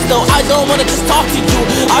questions, Crystal. I don't wanna just talk to you.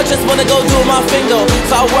 I just wanna go do my thing though.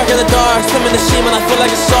 So I work in the dark, swim in the sheet, man. I feel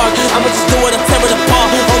like a shark. I'ma just do it, I tear it apart.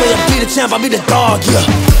 Only to be the champ, I'll be the dog, yeah.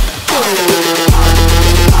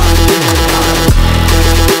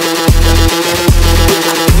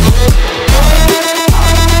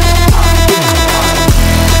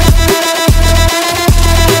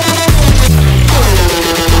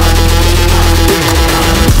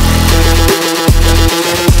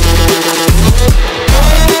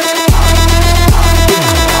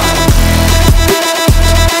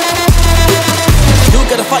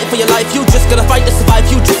 For your life, you just gotta fight to survive.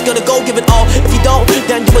 You just gotta go give it all. If you don't,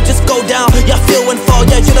 then you will just go down. Yeah, feel and fall.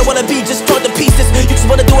 Yeah, you don't wanna be just torn to pieces. You just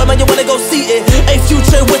wanna do it, man. You wanna go see it. A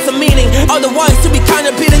future with a meaning. Otherwise, you'll be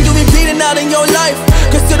kinda beaten. You'll be bleeding out in your life.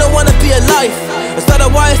 Cause you don't wanna be alive. It's not a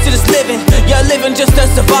wise to just living. Yeah, living just to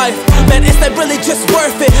survive. Man, is that really just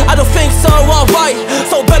worth it? I don't think so, alright.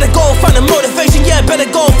 So better go find the motivation. Yeah, better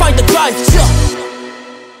go find the drive. Yeah.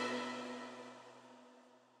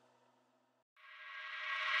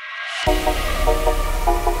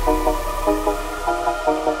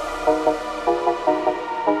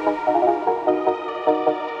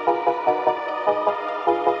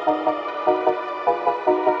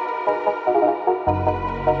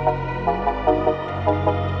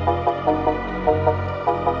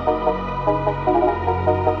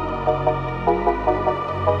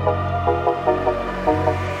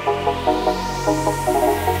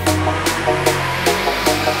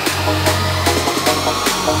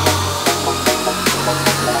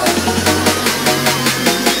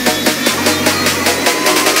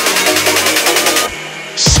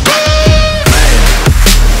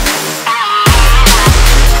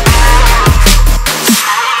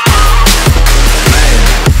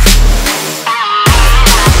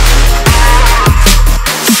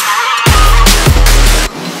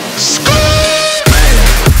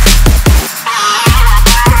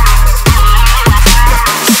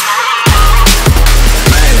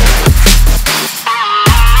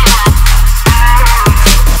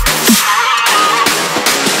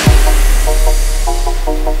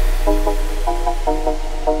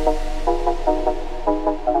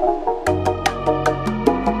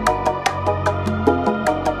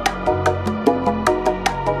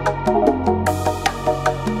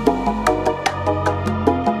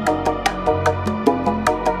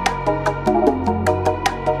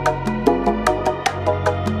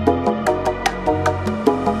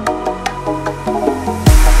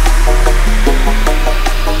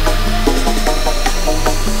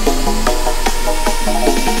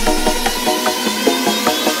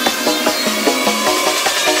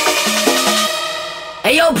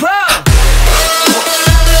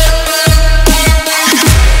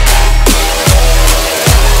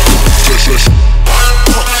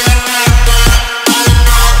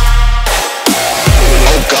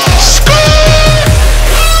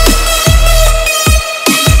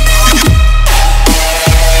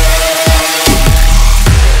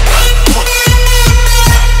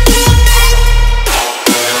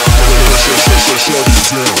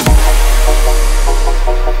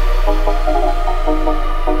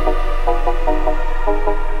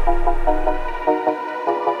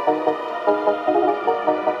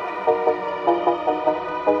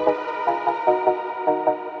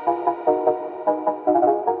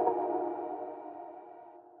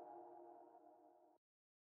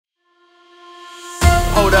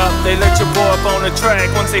 They let your boy up on the track.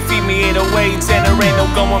 Once they feed me 808s and there ain't no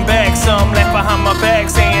going back. Some left behind my back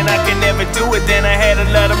saying I can never do it. Then I had to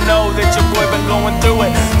let them know that your boy been going through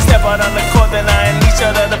it. Step out on the court, then I unleash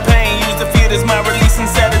out of the pain. Use the field as my release and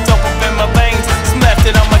set it dope up in my veins. Smacked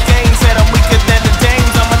it on my game, said I'm weaker than the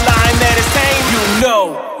Danes. I'm a lion that is tame. You know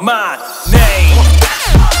my name.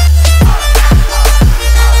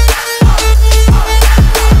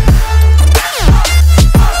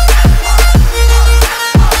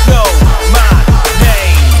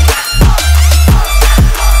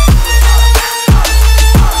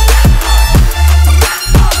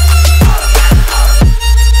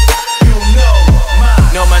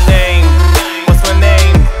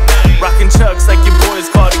 Chucks like your boys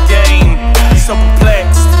called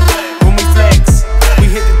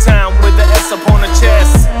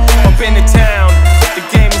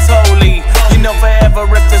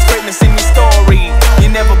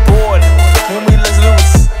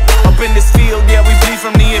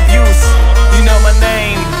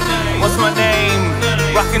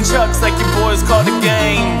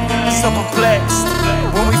perplexed.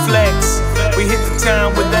 When we flex, we hit the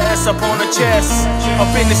town with the S up on the chest. Up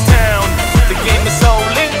in this town, the game is so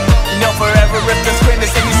lit. You know forever if there's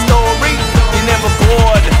greatness in your story. You're never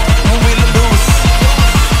bored when we loose.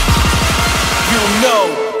 You know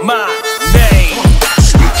my name.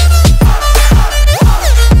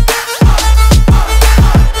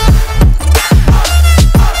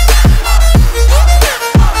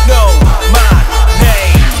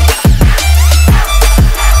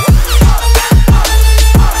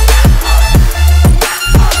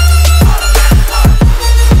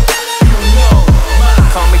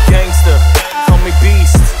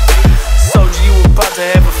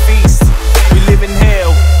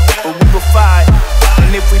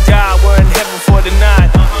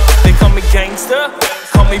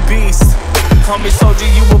 Call me beast, call me soldier,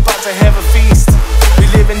 you about to have a feast. We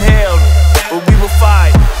live in hell, but we will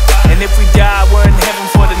fight. And if we die, we're in heaven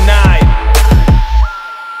for the night.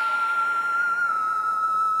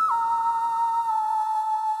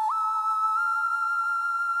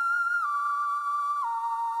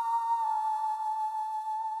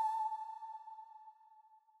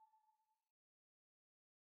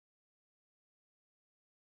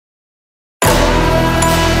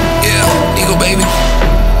 Baby,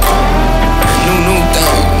 new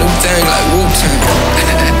thing like Wu-Tang.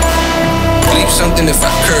 Believe something if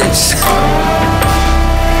I curse.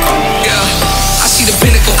 Yeah, I see the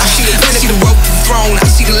pinnacle, I see the rope, the throne, I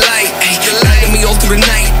see the light, lighting me all through the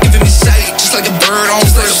night, giving me sight, just like a bird on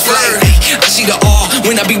first flight. I see the awe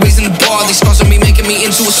when I be raising the bar. These scars on me making me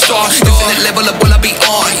into a star. Infinite level up will I be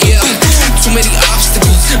on? Yeah, too many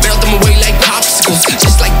obstacles, melt them away like popsicles,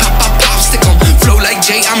 just like popsicle. Flow like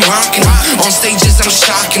Jay, I'm rocking them. On stages, I'm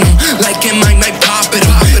shocking them. Like in my might pop it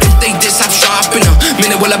up. But if they diss, I'm dropping them.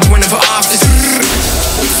 Minute will I be running for office.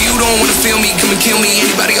 If you don't wanna feel me, come and kill me.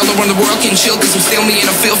 Anybody all around the world can chill, cause I'm still me. And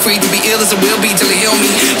I feel free to be ill as I will be till they heal me.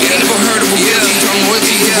 You ain't never heard of a real G. I'm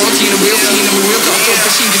royalty, the royalty, and a real scene. I'm a real control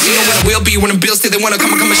machine, cause you know what I will be. When I'm built, still they wanna come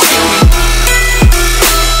and steal me.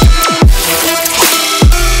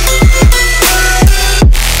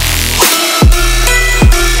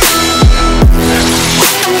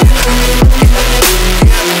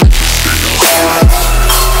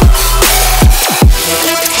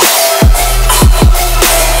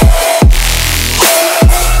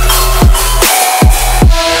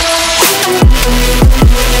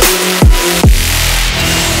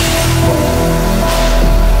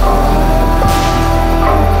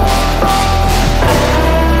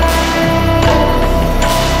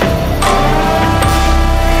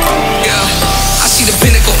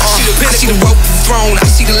 I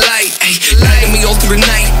see the light, lighting me all through the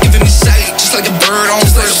night, giving me sight, just like a bird on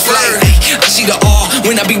first flight. I see the awe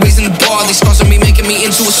when I be raising the bar. These scars on me making me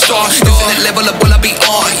into a star. Infinite level up will I be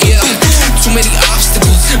on? Yeah, too many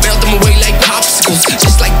obstacles, melt them away like popsicles,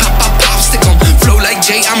 just like popsicle. Flow like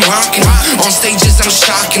Jay, I'm rocking them. On stages, I'm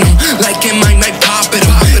shocking them. Like in my might pop it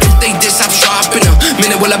up. But if they diss, I'm dropping them.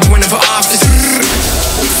 Minute will I be running for office.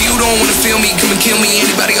 If you don't wanna feel me, come and kill me.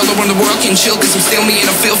 Anybody all around the world can chill, cause I'm still me. And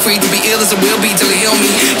I feel free to be ill as I will be till they heal me.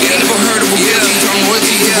 You ain't never heard of a real G. I'm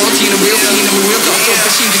royalty, the royalty, and a real scene. I'm a real control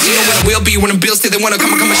machine, cause you know what I will be. When I'm built, still they wanna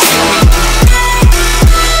come and steal me.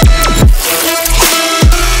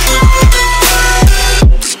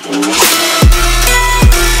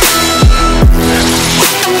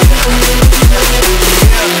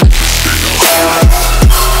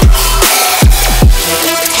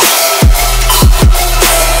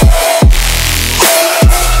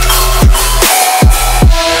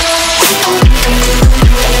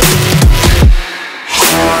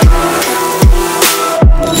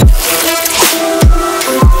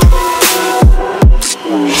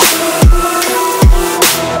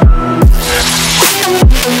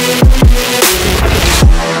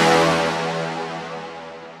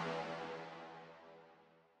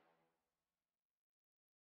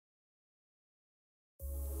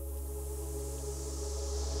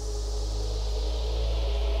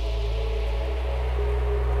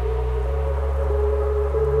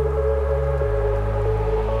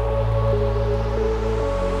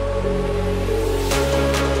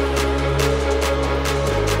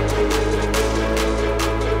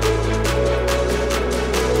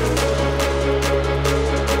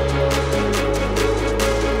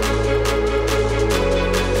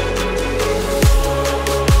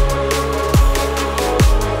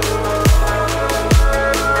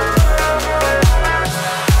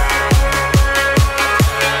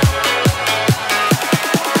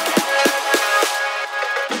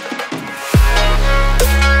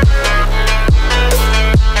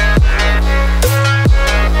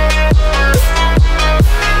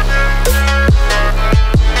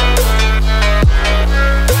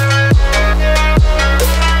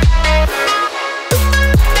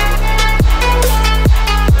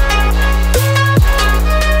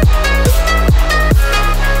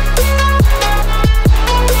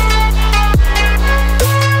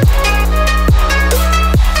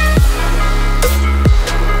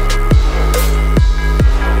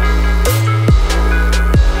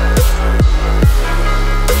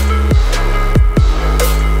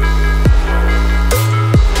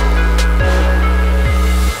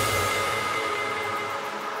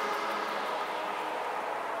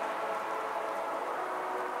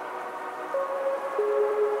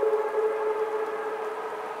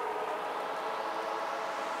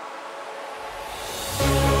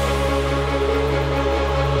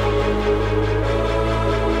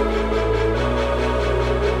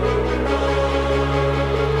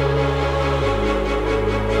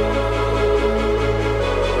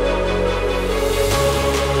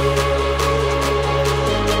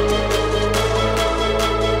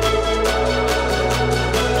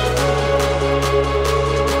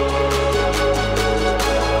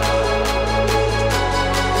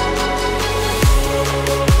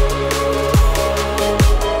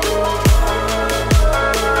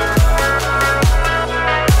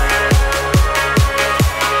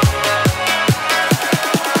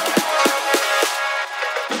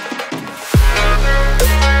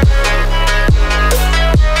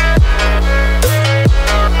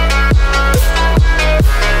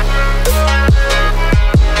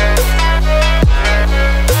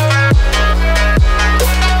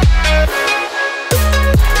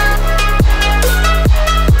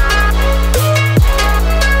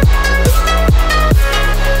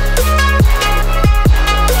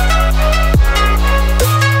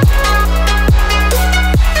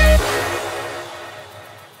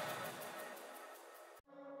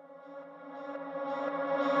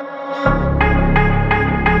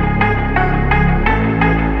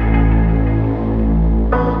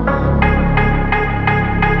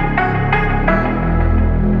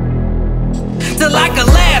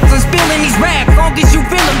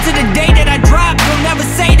 the day that I drop, you'll never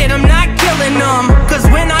say that I'm not killing them. Cause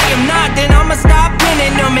when I am not, then I'ma stop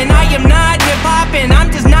pinning them. And I am not hip-hop and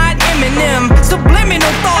I'm just not Eminem.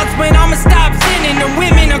 Subliminal thoughts when I'ma stop sending them.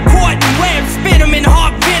 Women are caught in webs, spin them in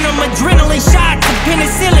heart venom. Adrenaline shots of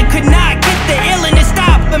penicillin could not get the illness.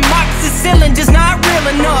 Stop amoxicillin, just not real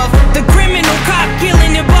enough. The criminal cop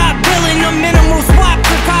killing and Bob billing. A minimal swap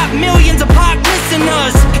to cop millions of pop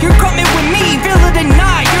listeners. You're coming with me, feel it or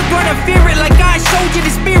not. You're gonna fear it like I showed you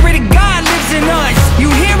the spirit of God lives in us. You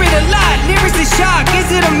hear it a lot, lyrics is shock. Is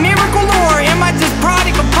it a miracle or am I just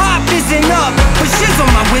product of pop? Isn't up, but shizzle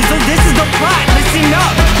my whistle, this is the plot. Listen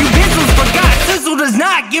up, you bizzles forgot. Sizzle does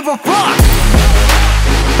not give a fuck.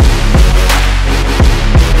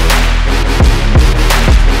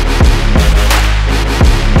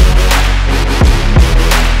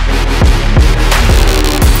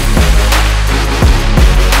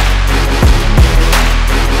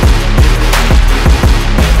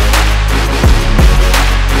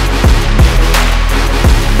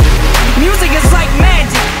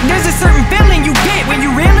 There's a certain feeling you get when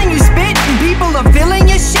you reel and you spit and people are feeling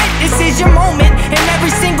your shit. This is your moment and every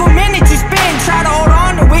single minute you spend, try to hold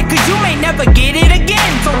on to it cause you may never get it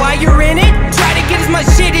again. So while you're in it, try to get as much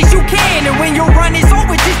shit as you can. And when your run is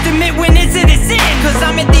over, just admit when it's in its end. Cause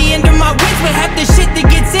I'm at the end of my wits with half the shit that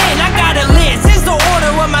gets in. I got a list, here's the order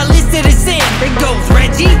of my list of the sin. It goes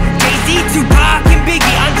Reggie, Jay-Z, Tupac and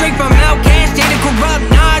Biggie, Andre from Outkast, Jada Corrupt,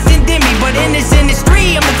 Nas and Demi. But in this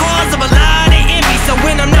industry, I'm the cause of a lot of envy. So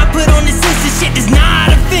when I'm not put on the sister shit does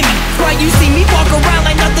not offend me. That's why you see me walk around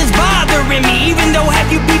like nothing's bothering me. Even though half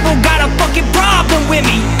you people got a fucking problem with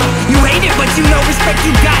me. You hate it but you know respect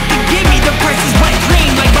you got to give me. The person's wet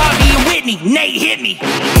dream like Bobby and Whitney. Nate hit me.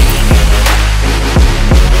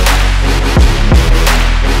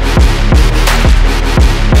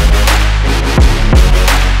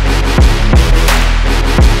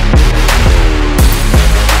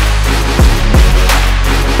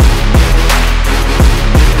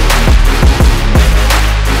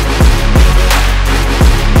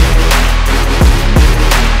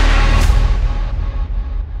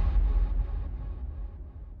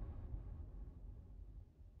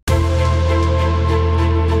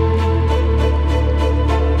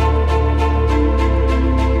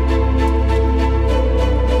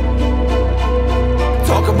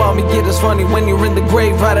 Funny when you're in the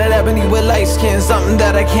grave, right at ebony with light skin. Something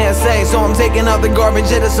that I can't say, so I'm taking out the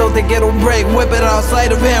garbage in it so think it'll break. Whip it out,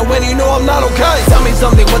 sleight of hand when you know I'm not okay. Tell me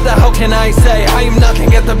something, what the hell can I say? I am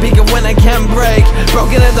nothing at the peak of when I can break.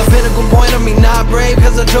 Broken at the pinnacle point of me not brave,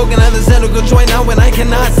 cause I'm choking at the cynical joint now when I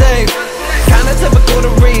cannot save. Kinda typical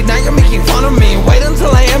to read, now you're making fun of me. Wait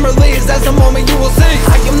until I am released, that's the moment you will see.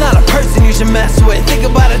 I am not a person you should mess with. Think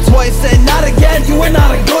about it twice and not again, you are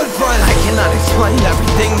not a good friend. I cannot explain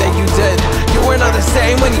everything that you did. You are not the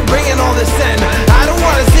same when you bring in all this in. I don't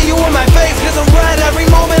wanna see you in my face cause I'm red every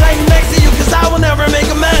moment I'm next to you cause I will never make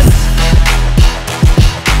amends.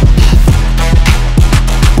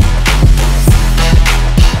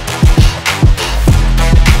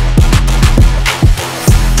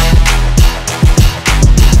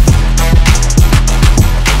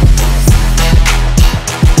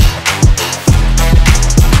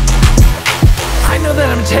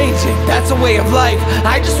 That's a way of life.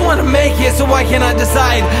 I just wanna make it, so why can't I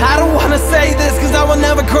decide? I don't wanna say this, cause I will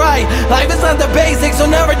never cry. Life is not the basics, so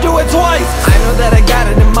never do it twice. I know that I got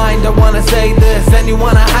it in mind, I wanna say this. And you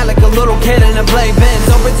wanna hide like a little kid in a playpen.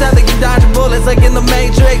 Don't pretend that you dodging bullets like in the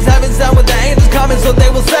Matrix. Haven't sound with the angels coming, so they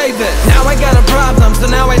will save it. Now I got a problem, so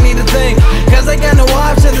now I need to think. Cause I got no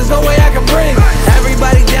option, there's no way I can bring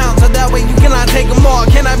everybody down, so that way you cannot take them all.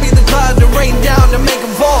 Can I be the cloud to rain down to make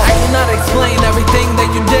them fall? I cannot explain everything that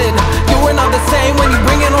you did. You were not the same when you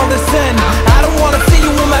bring in all this sin. I don't wanna see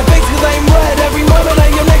you in my face cause I'm red every moment I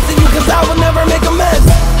am next to you cause I will never make amends.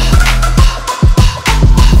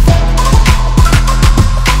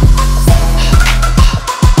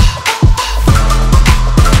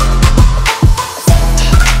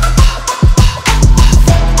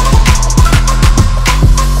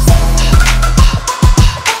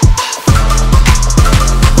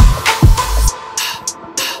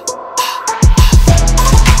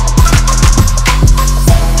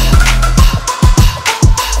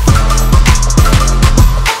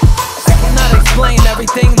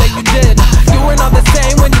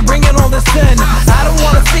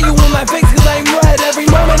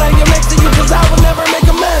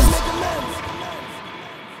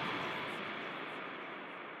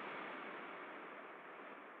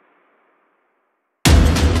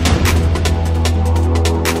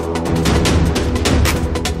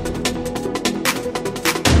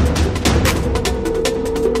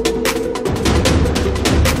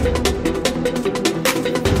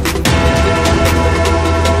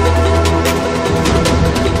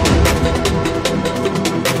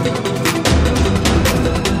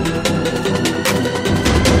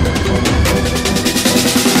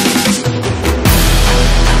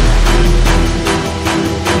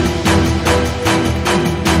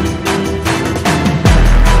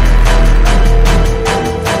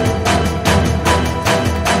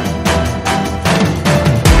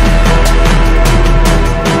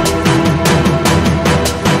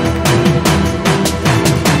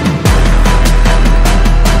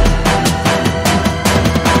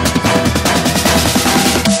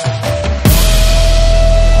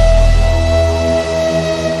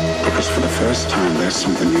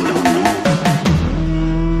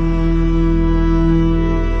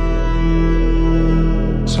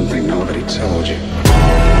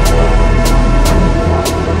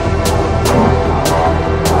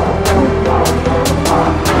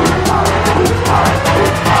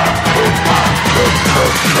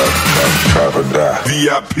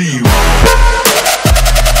 VIP.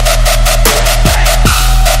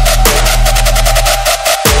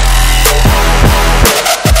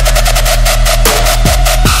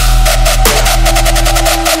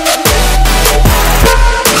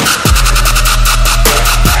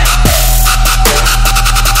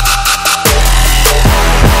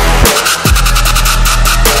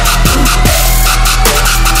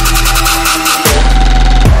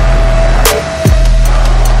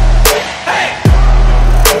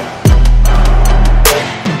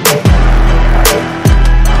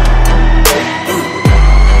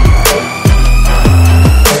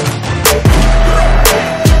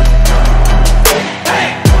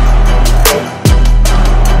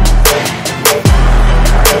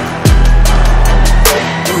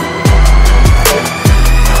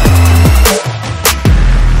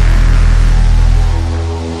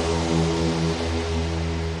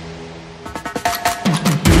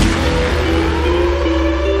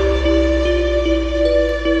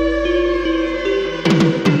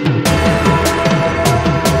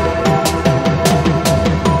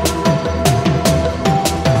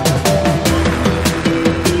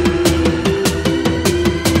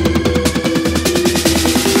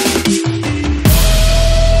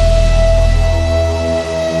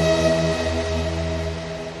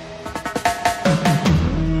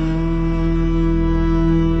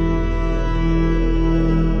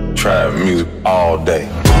 Trap music all day.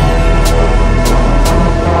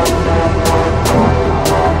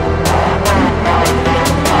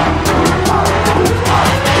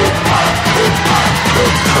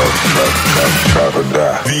 Trap or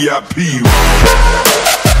die. VIP.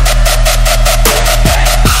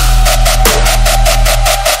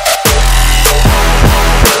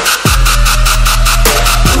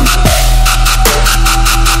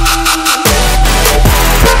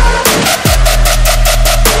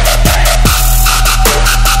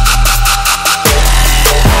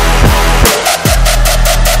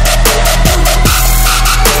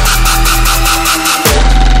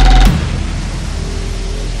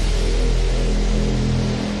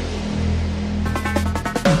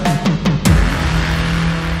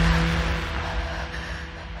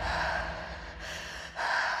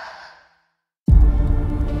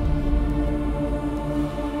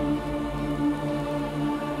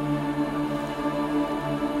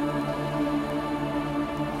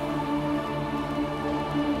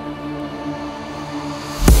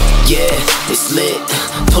 Yeah, it's lit.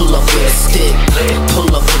 Pull up with a stick. Pull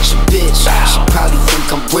up with your bitch. She probably think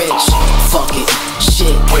I'm rich. Fuck it,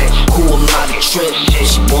 shit. Who am I to trip?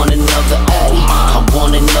 She want another Addy, I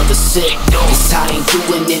want another sip. Cause I ain't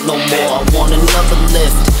doing it no more. I want another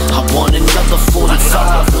lift. I want another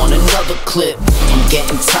 45. Want another clip. I'm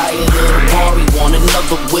getting tired of the Rari. Want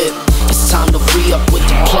another whip. It's time to re-up with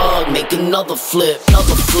the plug. Make another flip.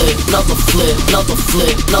 Another flip. Another flip. Another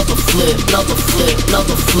flip. Another flip. Another flip.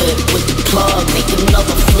 Another flip. With the plug, make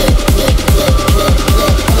another flip, flip, flip, flip, flip, flip,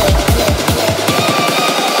 flip, flip. Plug, make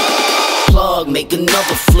another flip. Make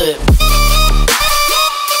another flip.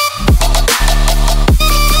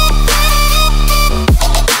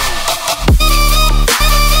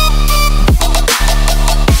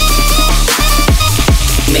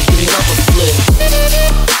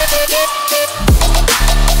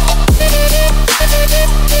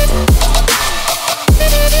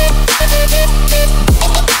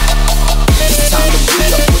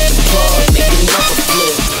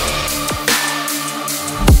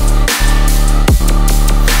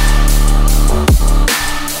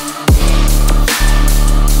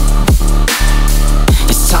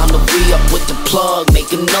 Plug,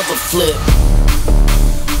 make another flip.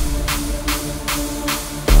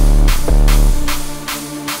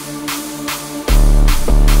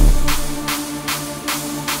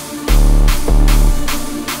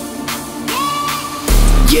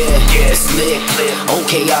 Yeah, it's lit.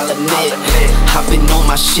 Okay, I'll admit, I've been on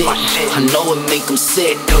my shit. I know it make them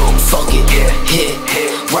sick. Fuck it, hit,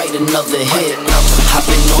 write another hit. I've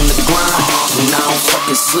been on the grind, and I don't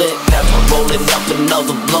fucking slip. Rolling up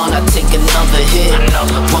another blunt, I take another hit.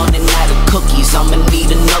 Running out of cookies, I'ma need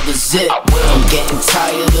another zip. I'm getting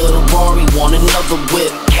tired of the Rari, want another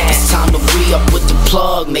whip. It's time to re-up with the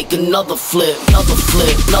plug, make another flip. Another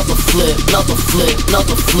flip, another flip, another flip,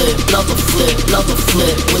 another flip, another flip, another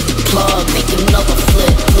flip. With the plug, make another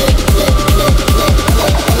flip, flip, flip, flip, flip, flip, flip, flip.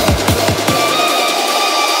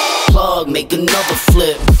 Plug, make another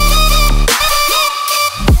flip.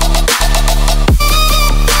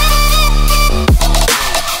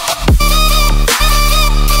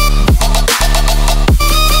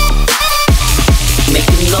 Make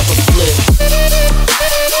another flip.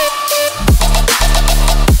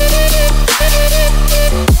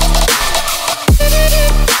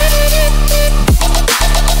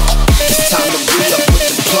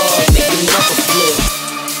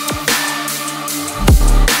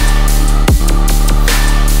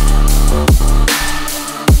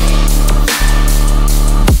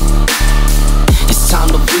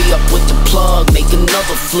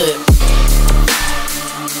 flip.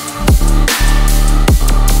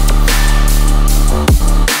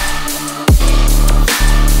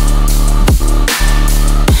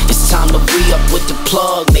 It's time to re-up with the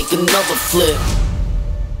plug, make another flip.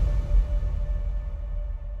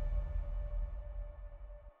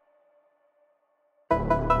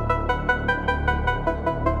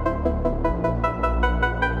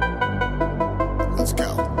 Let's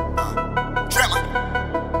go. Drama.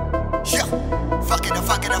 Yeah.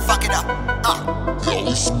 Fuck it up. Y'all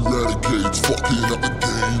is some renegades, fucking up the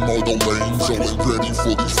game. All the lanes, all ain't ready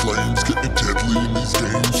for these flames. Getting deadly in these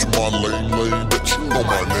games. You're my lane, but you know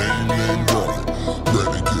my name, dog.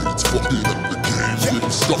 Renegades, fucking up the game.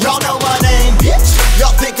 Getting stuck. Y'all know my name, bitch.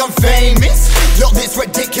 Y'all think I'm famous. Yo, this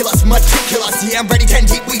ridiculous, meticulous. Yeah, I'm ready, 10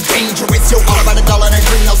 deep, we dangerous. Yo, all about a dollar and a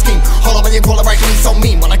green, no scheme. All over you call it right, me so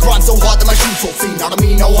mean. When I grind so hard that my shoes will see. Not to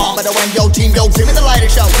me, no harm, but when yo team, yo, give me the lighter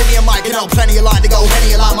show. Give me a mic, you know, plenty of line to go.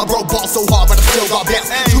 Any line, my bro ball so hard, but I still got bounce.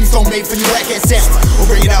 Tombstone made for you, whack-ass sound. We'll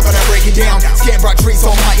bring it out, but I break it down. Scan brought trees, so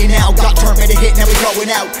I'm mighty now. Got turn made a hit, now we going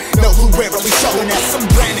out. No who where are we showing out? Some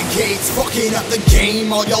renegades, fucking up the game.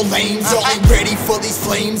 All y'all lames, y'all ain't ready for these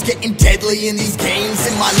flames. Getting deadly in these games.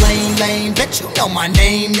 In my lane, bet you know my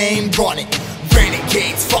name, run it.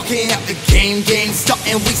 Renegades, fucking up the game,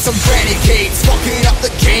 starting with some renegades, fucking up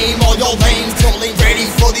the game. All your lanes, y'all ain't ready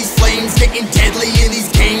for these flames. Getting deadly in these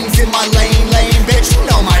games. In my lane, bitch, you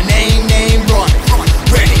know my name, run it.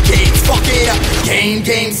 Renegades, fucking up the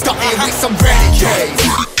game, starting with some renegades.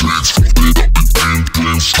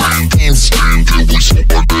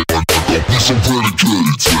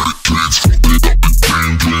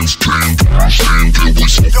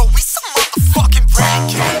 Yo, we some motherfucking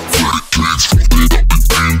renegades.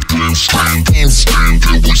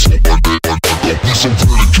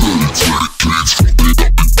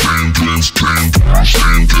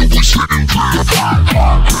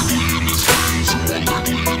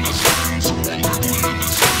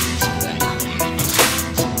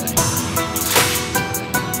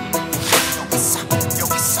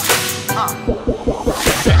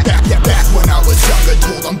 Back when I was younger,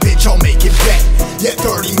 told them, bitch, I'll make it back. Yeah,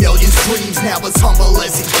 30 million streams, now as humble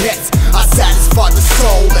as it gets. I satisfy the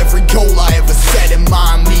soul, every goal I ever set in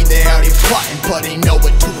mind. Me, they out here plotting, but they know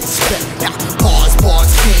what to expect. Now, bars,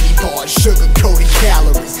 candy bars, sugar-coated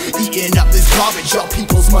calories. Eating up this garbage, y'all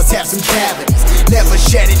peoples must have some cavities. Never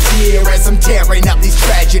shed a tear as I'm tearing up these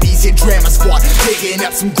tragedies. Your drama squad, digging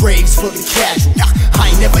up some graves for the casual. Nah,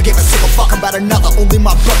 I ain't never give a single fuck about another. Only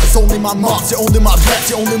my brothers, only my moms, only my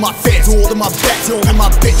reps, only my fans, all of my bets, only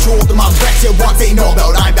my bitch, all of my reps. Yeah, one they know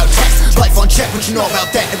about, I'm about text. Life on check, what you know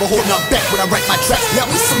about that? Never holding up back when I write my tracks. Now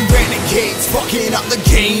we some renegades, fucking up the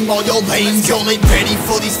game. All your lanes, y'all ain't ready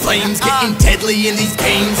for these flames. Getting deadly in these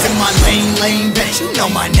games. In my lane, bet you know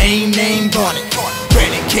my name, run it.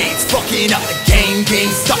 Renegades, fucking up the game,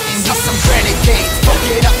 starting with some renegades,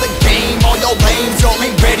 fucking up the game. All your lanes, y'all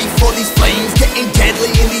ain't ready for these flames. Getting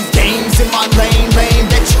deadly in these games. In my lane,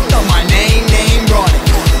 bet you know my name, run it.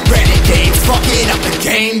 Renegades, fucking up the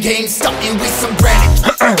game, starting with some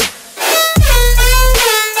renegades.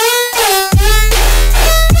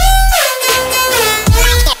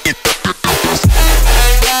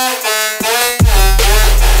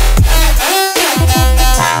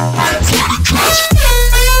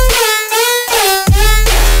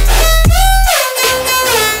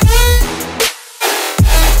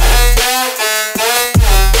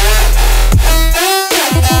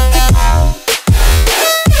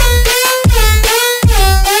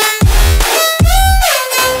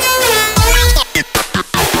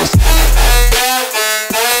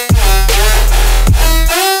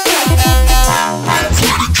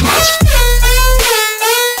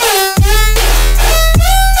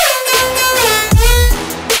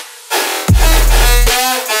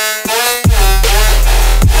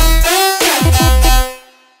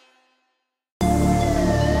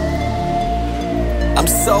 I'm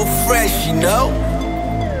so fresh, you know?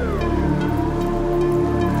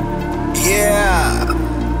 Yeah.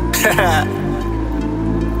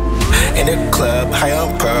 In the club, high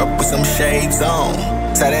on perp with some shades on.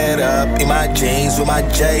 Tie that up in my jeans with my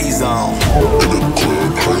J's on. In the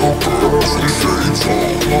club, high on perp with some shades on.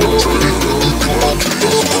 Tie that up in my jeans with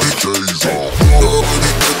my J's on.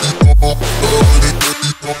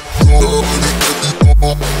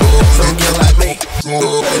 So get like me.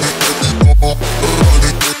 J's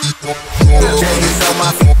on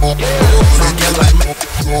my feet. So get like me.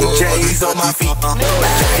 J's on my feet.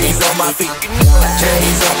 J's on my feet.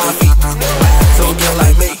 J's on my feet. So get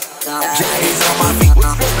like me. J's on my feet.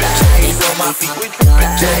 J's on my my feet,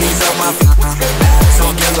 J's on my feet. So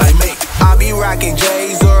get like me. I be rocking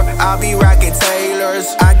J's or I be rocking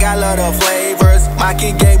Taylors. I got a lot of flavors. My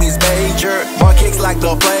kick game is major. More kicks like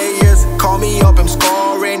the players. Call me up, I'm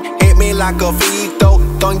scoring. Hit me like a Vito.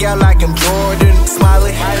 Don't get like I'm Jordan.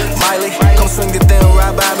 Smiley, Miley, come swing the thing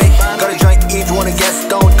right by me. Got a drink, each wanna get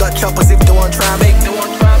stoned. Got choppers if they wanna try me.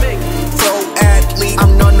 Pro athlete,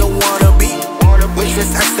 I'm not the wannabe. Which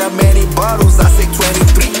just asked that many bottles, I say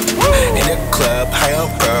 23. In the club, high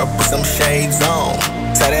on purp with some shades on.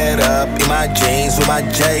 Tie that up in my jeans with my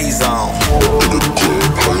J's on. In the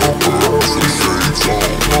club, high on purp with some shades on.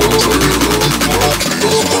 Tie that up in my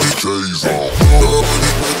J's on.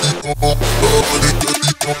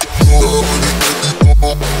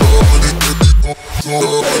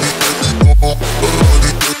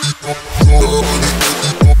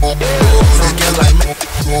 Get like me.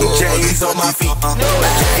 J's on my feet.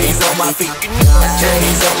 J's on my feet.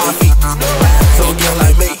 J's on my feet. So get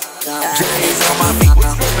like me. J's on my feet.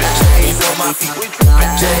 J's on my feet.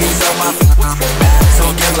 J's on my feet. So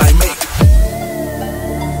get like me.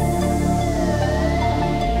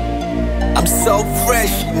 I'm so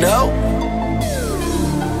fresh, no?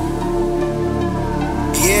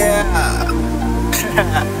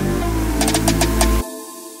 Yeah.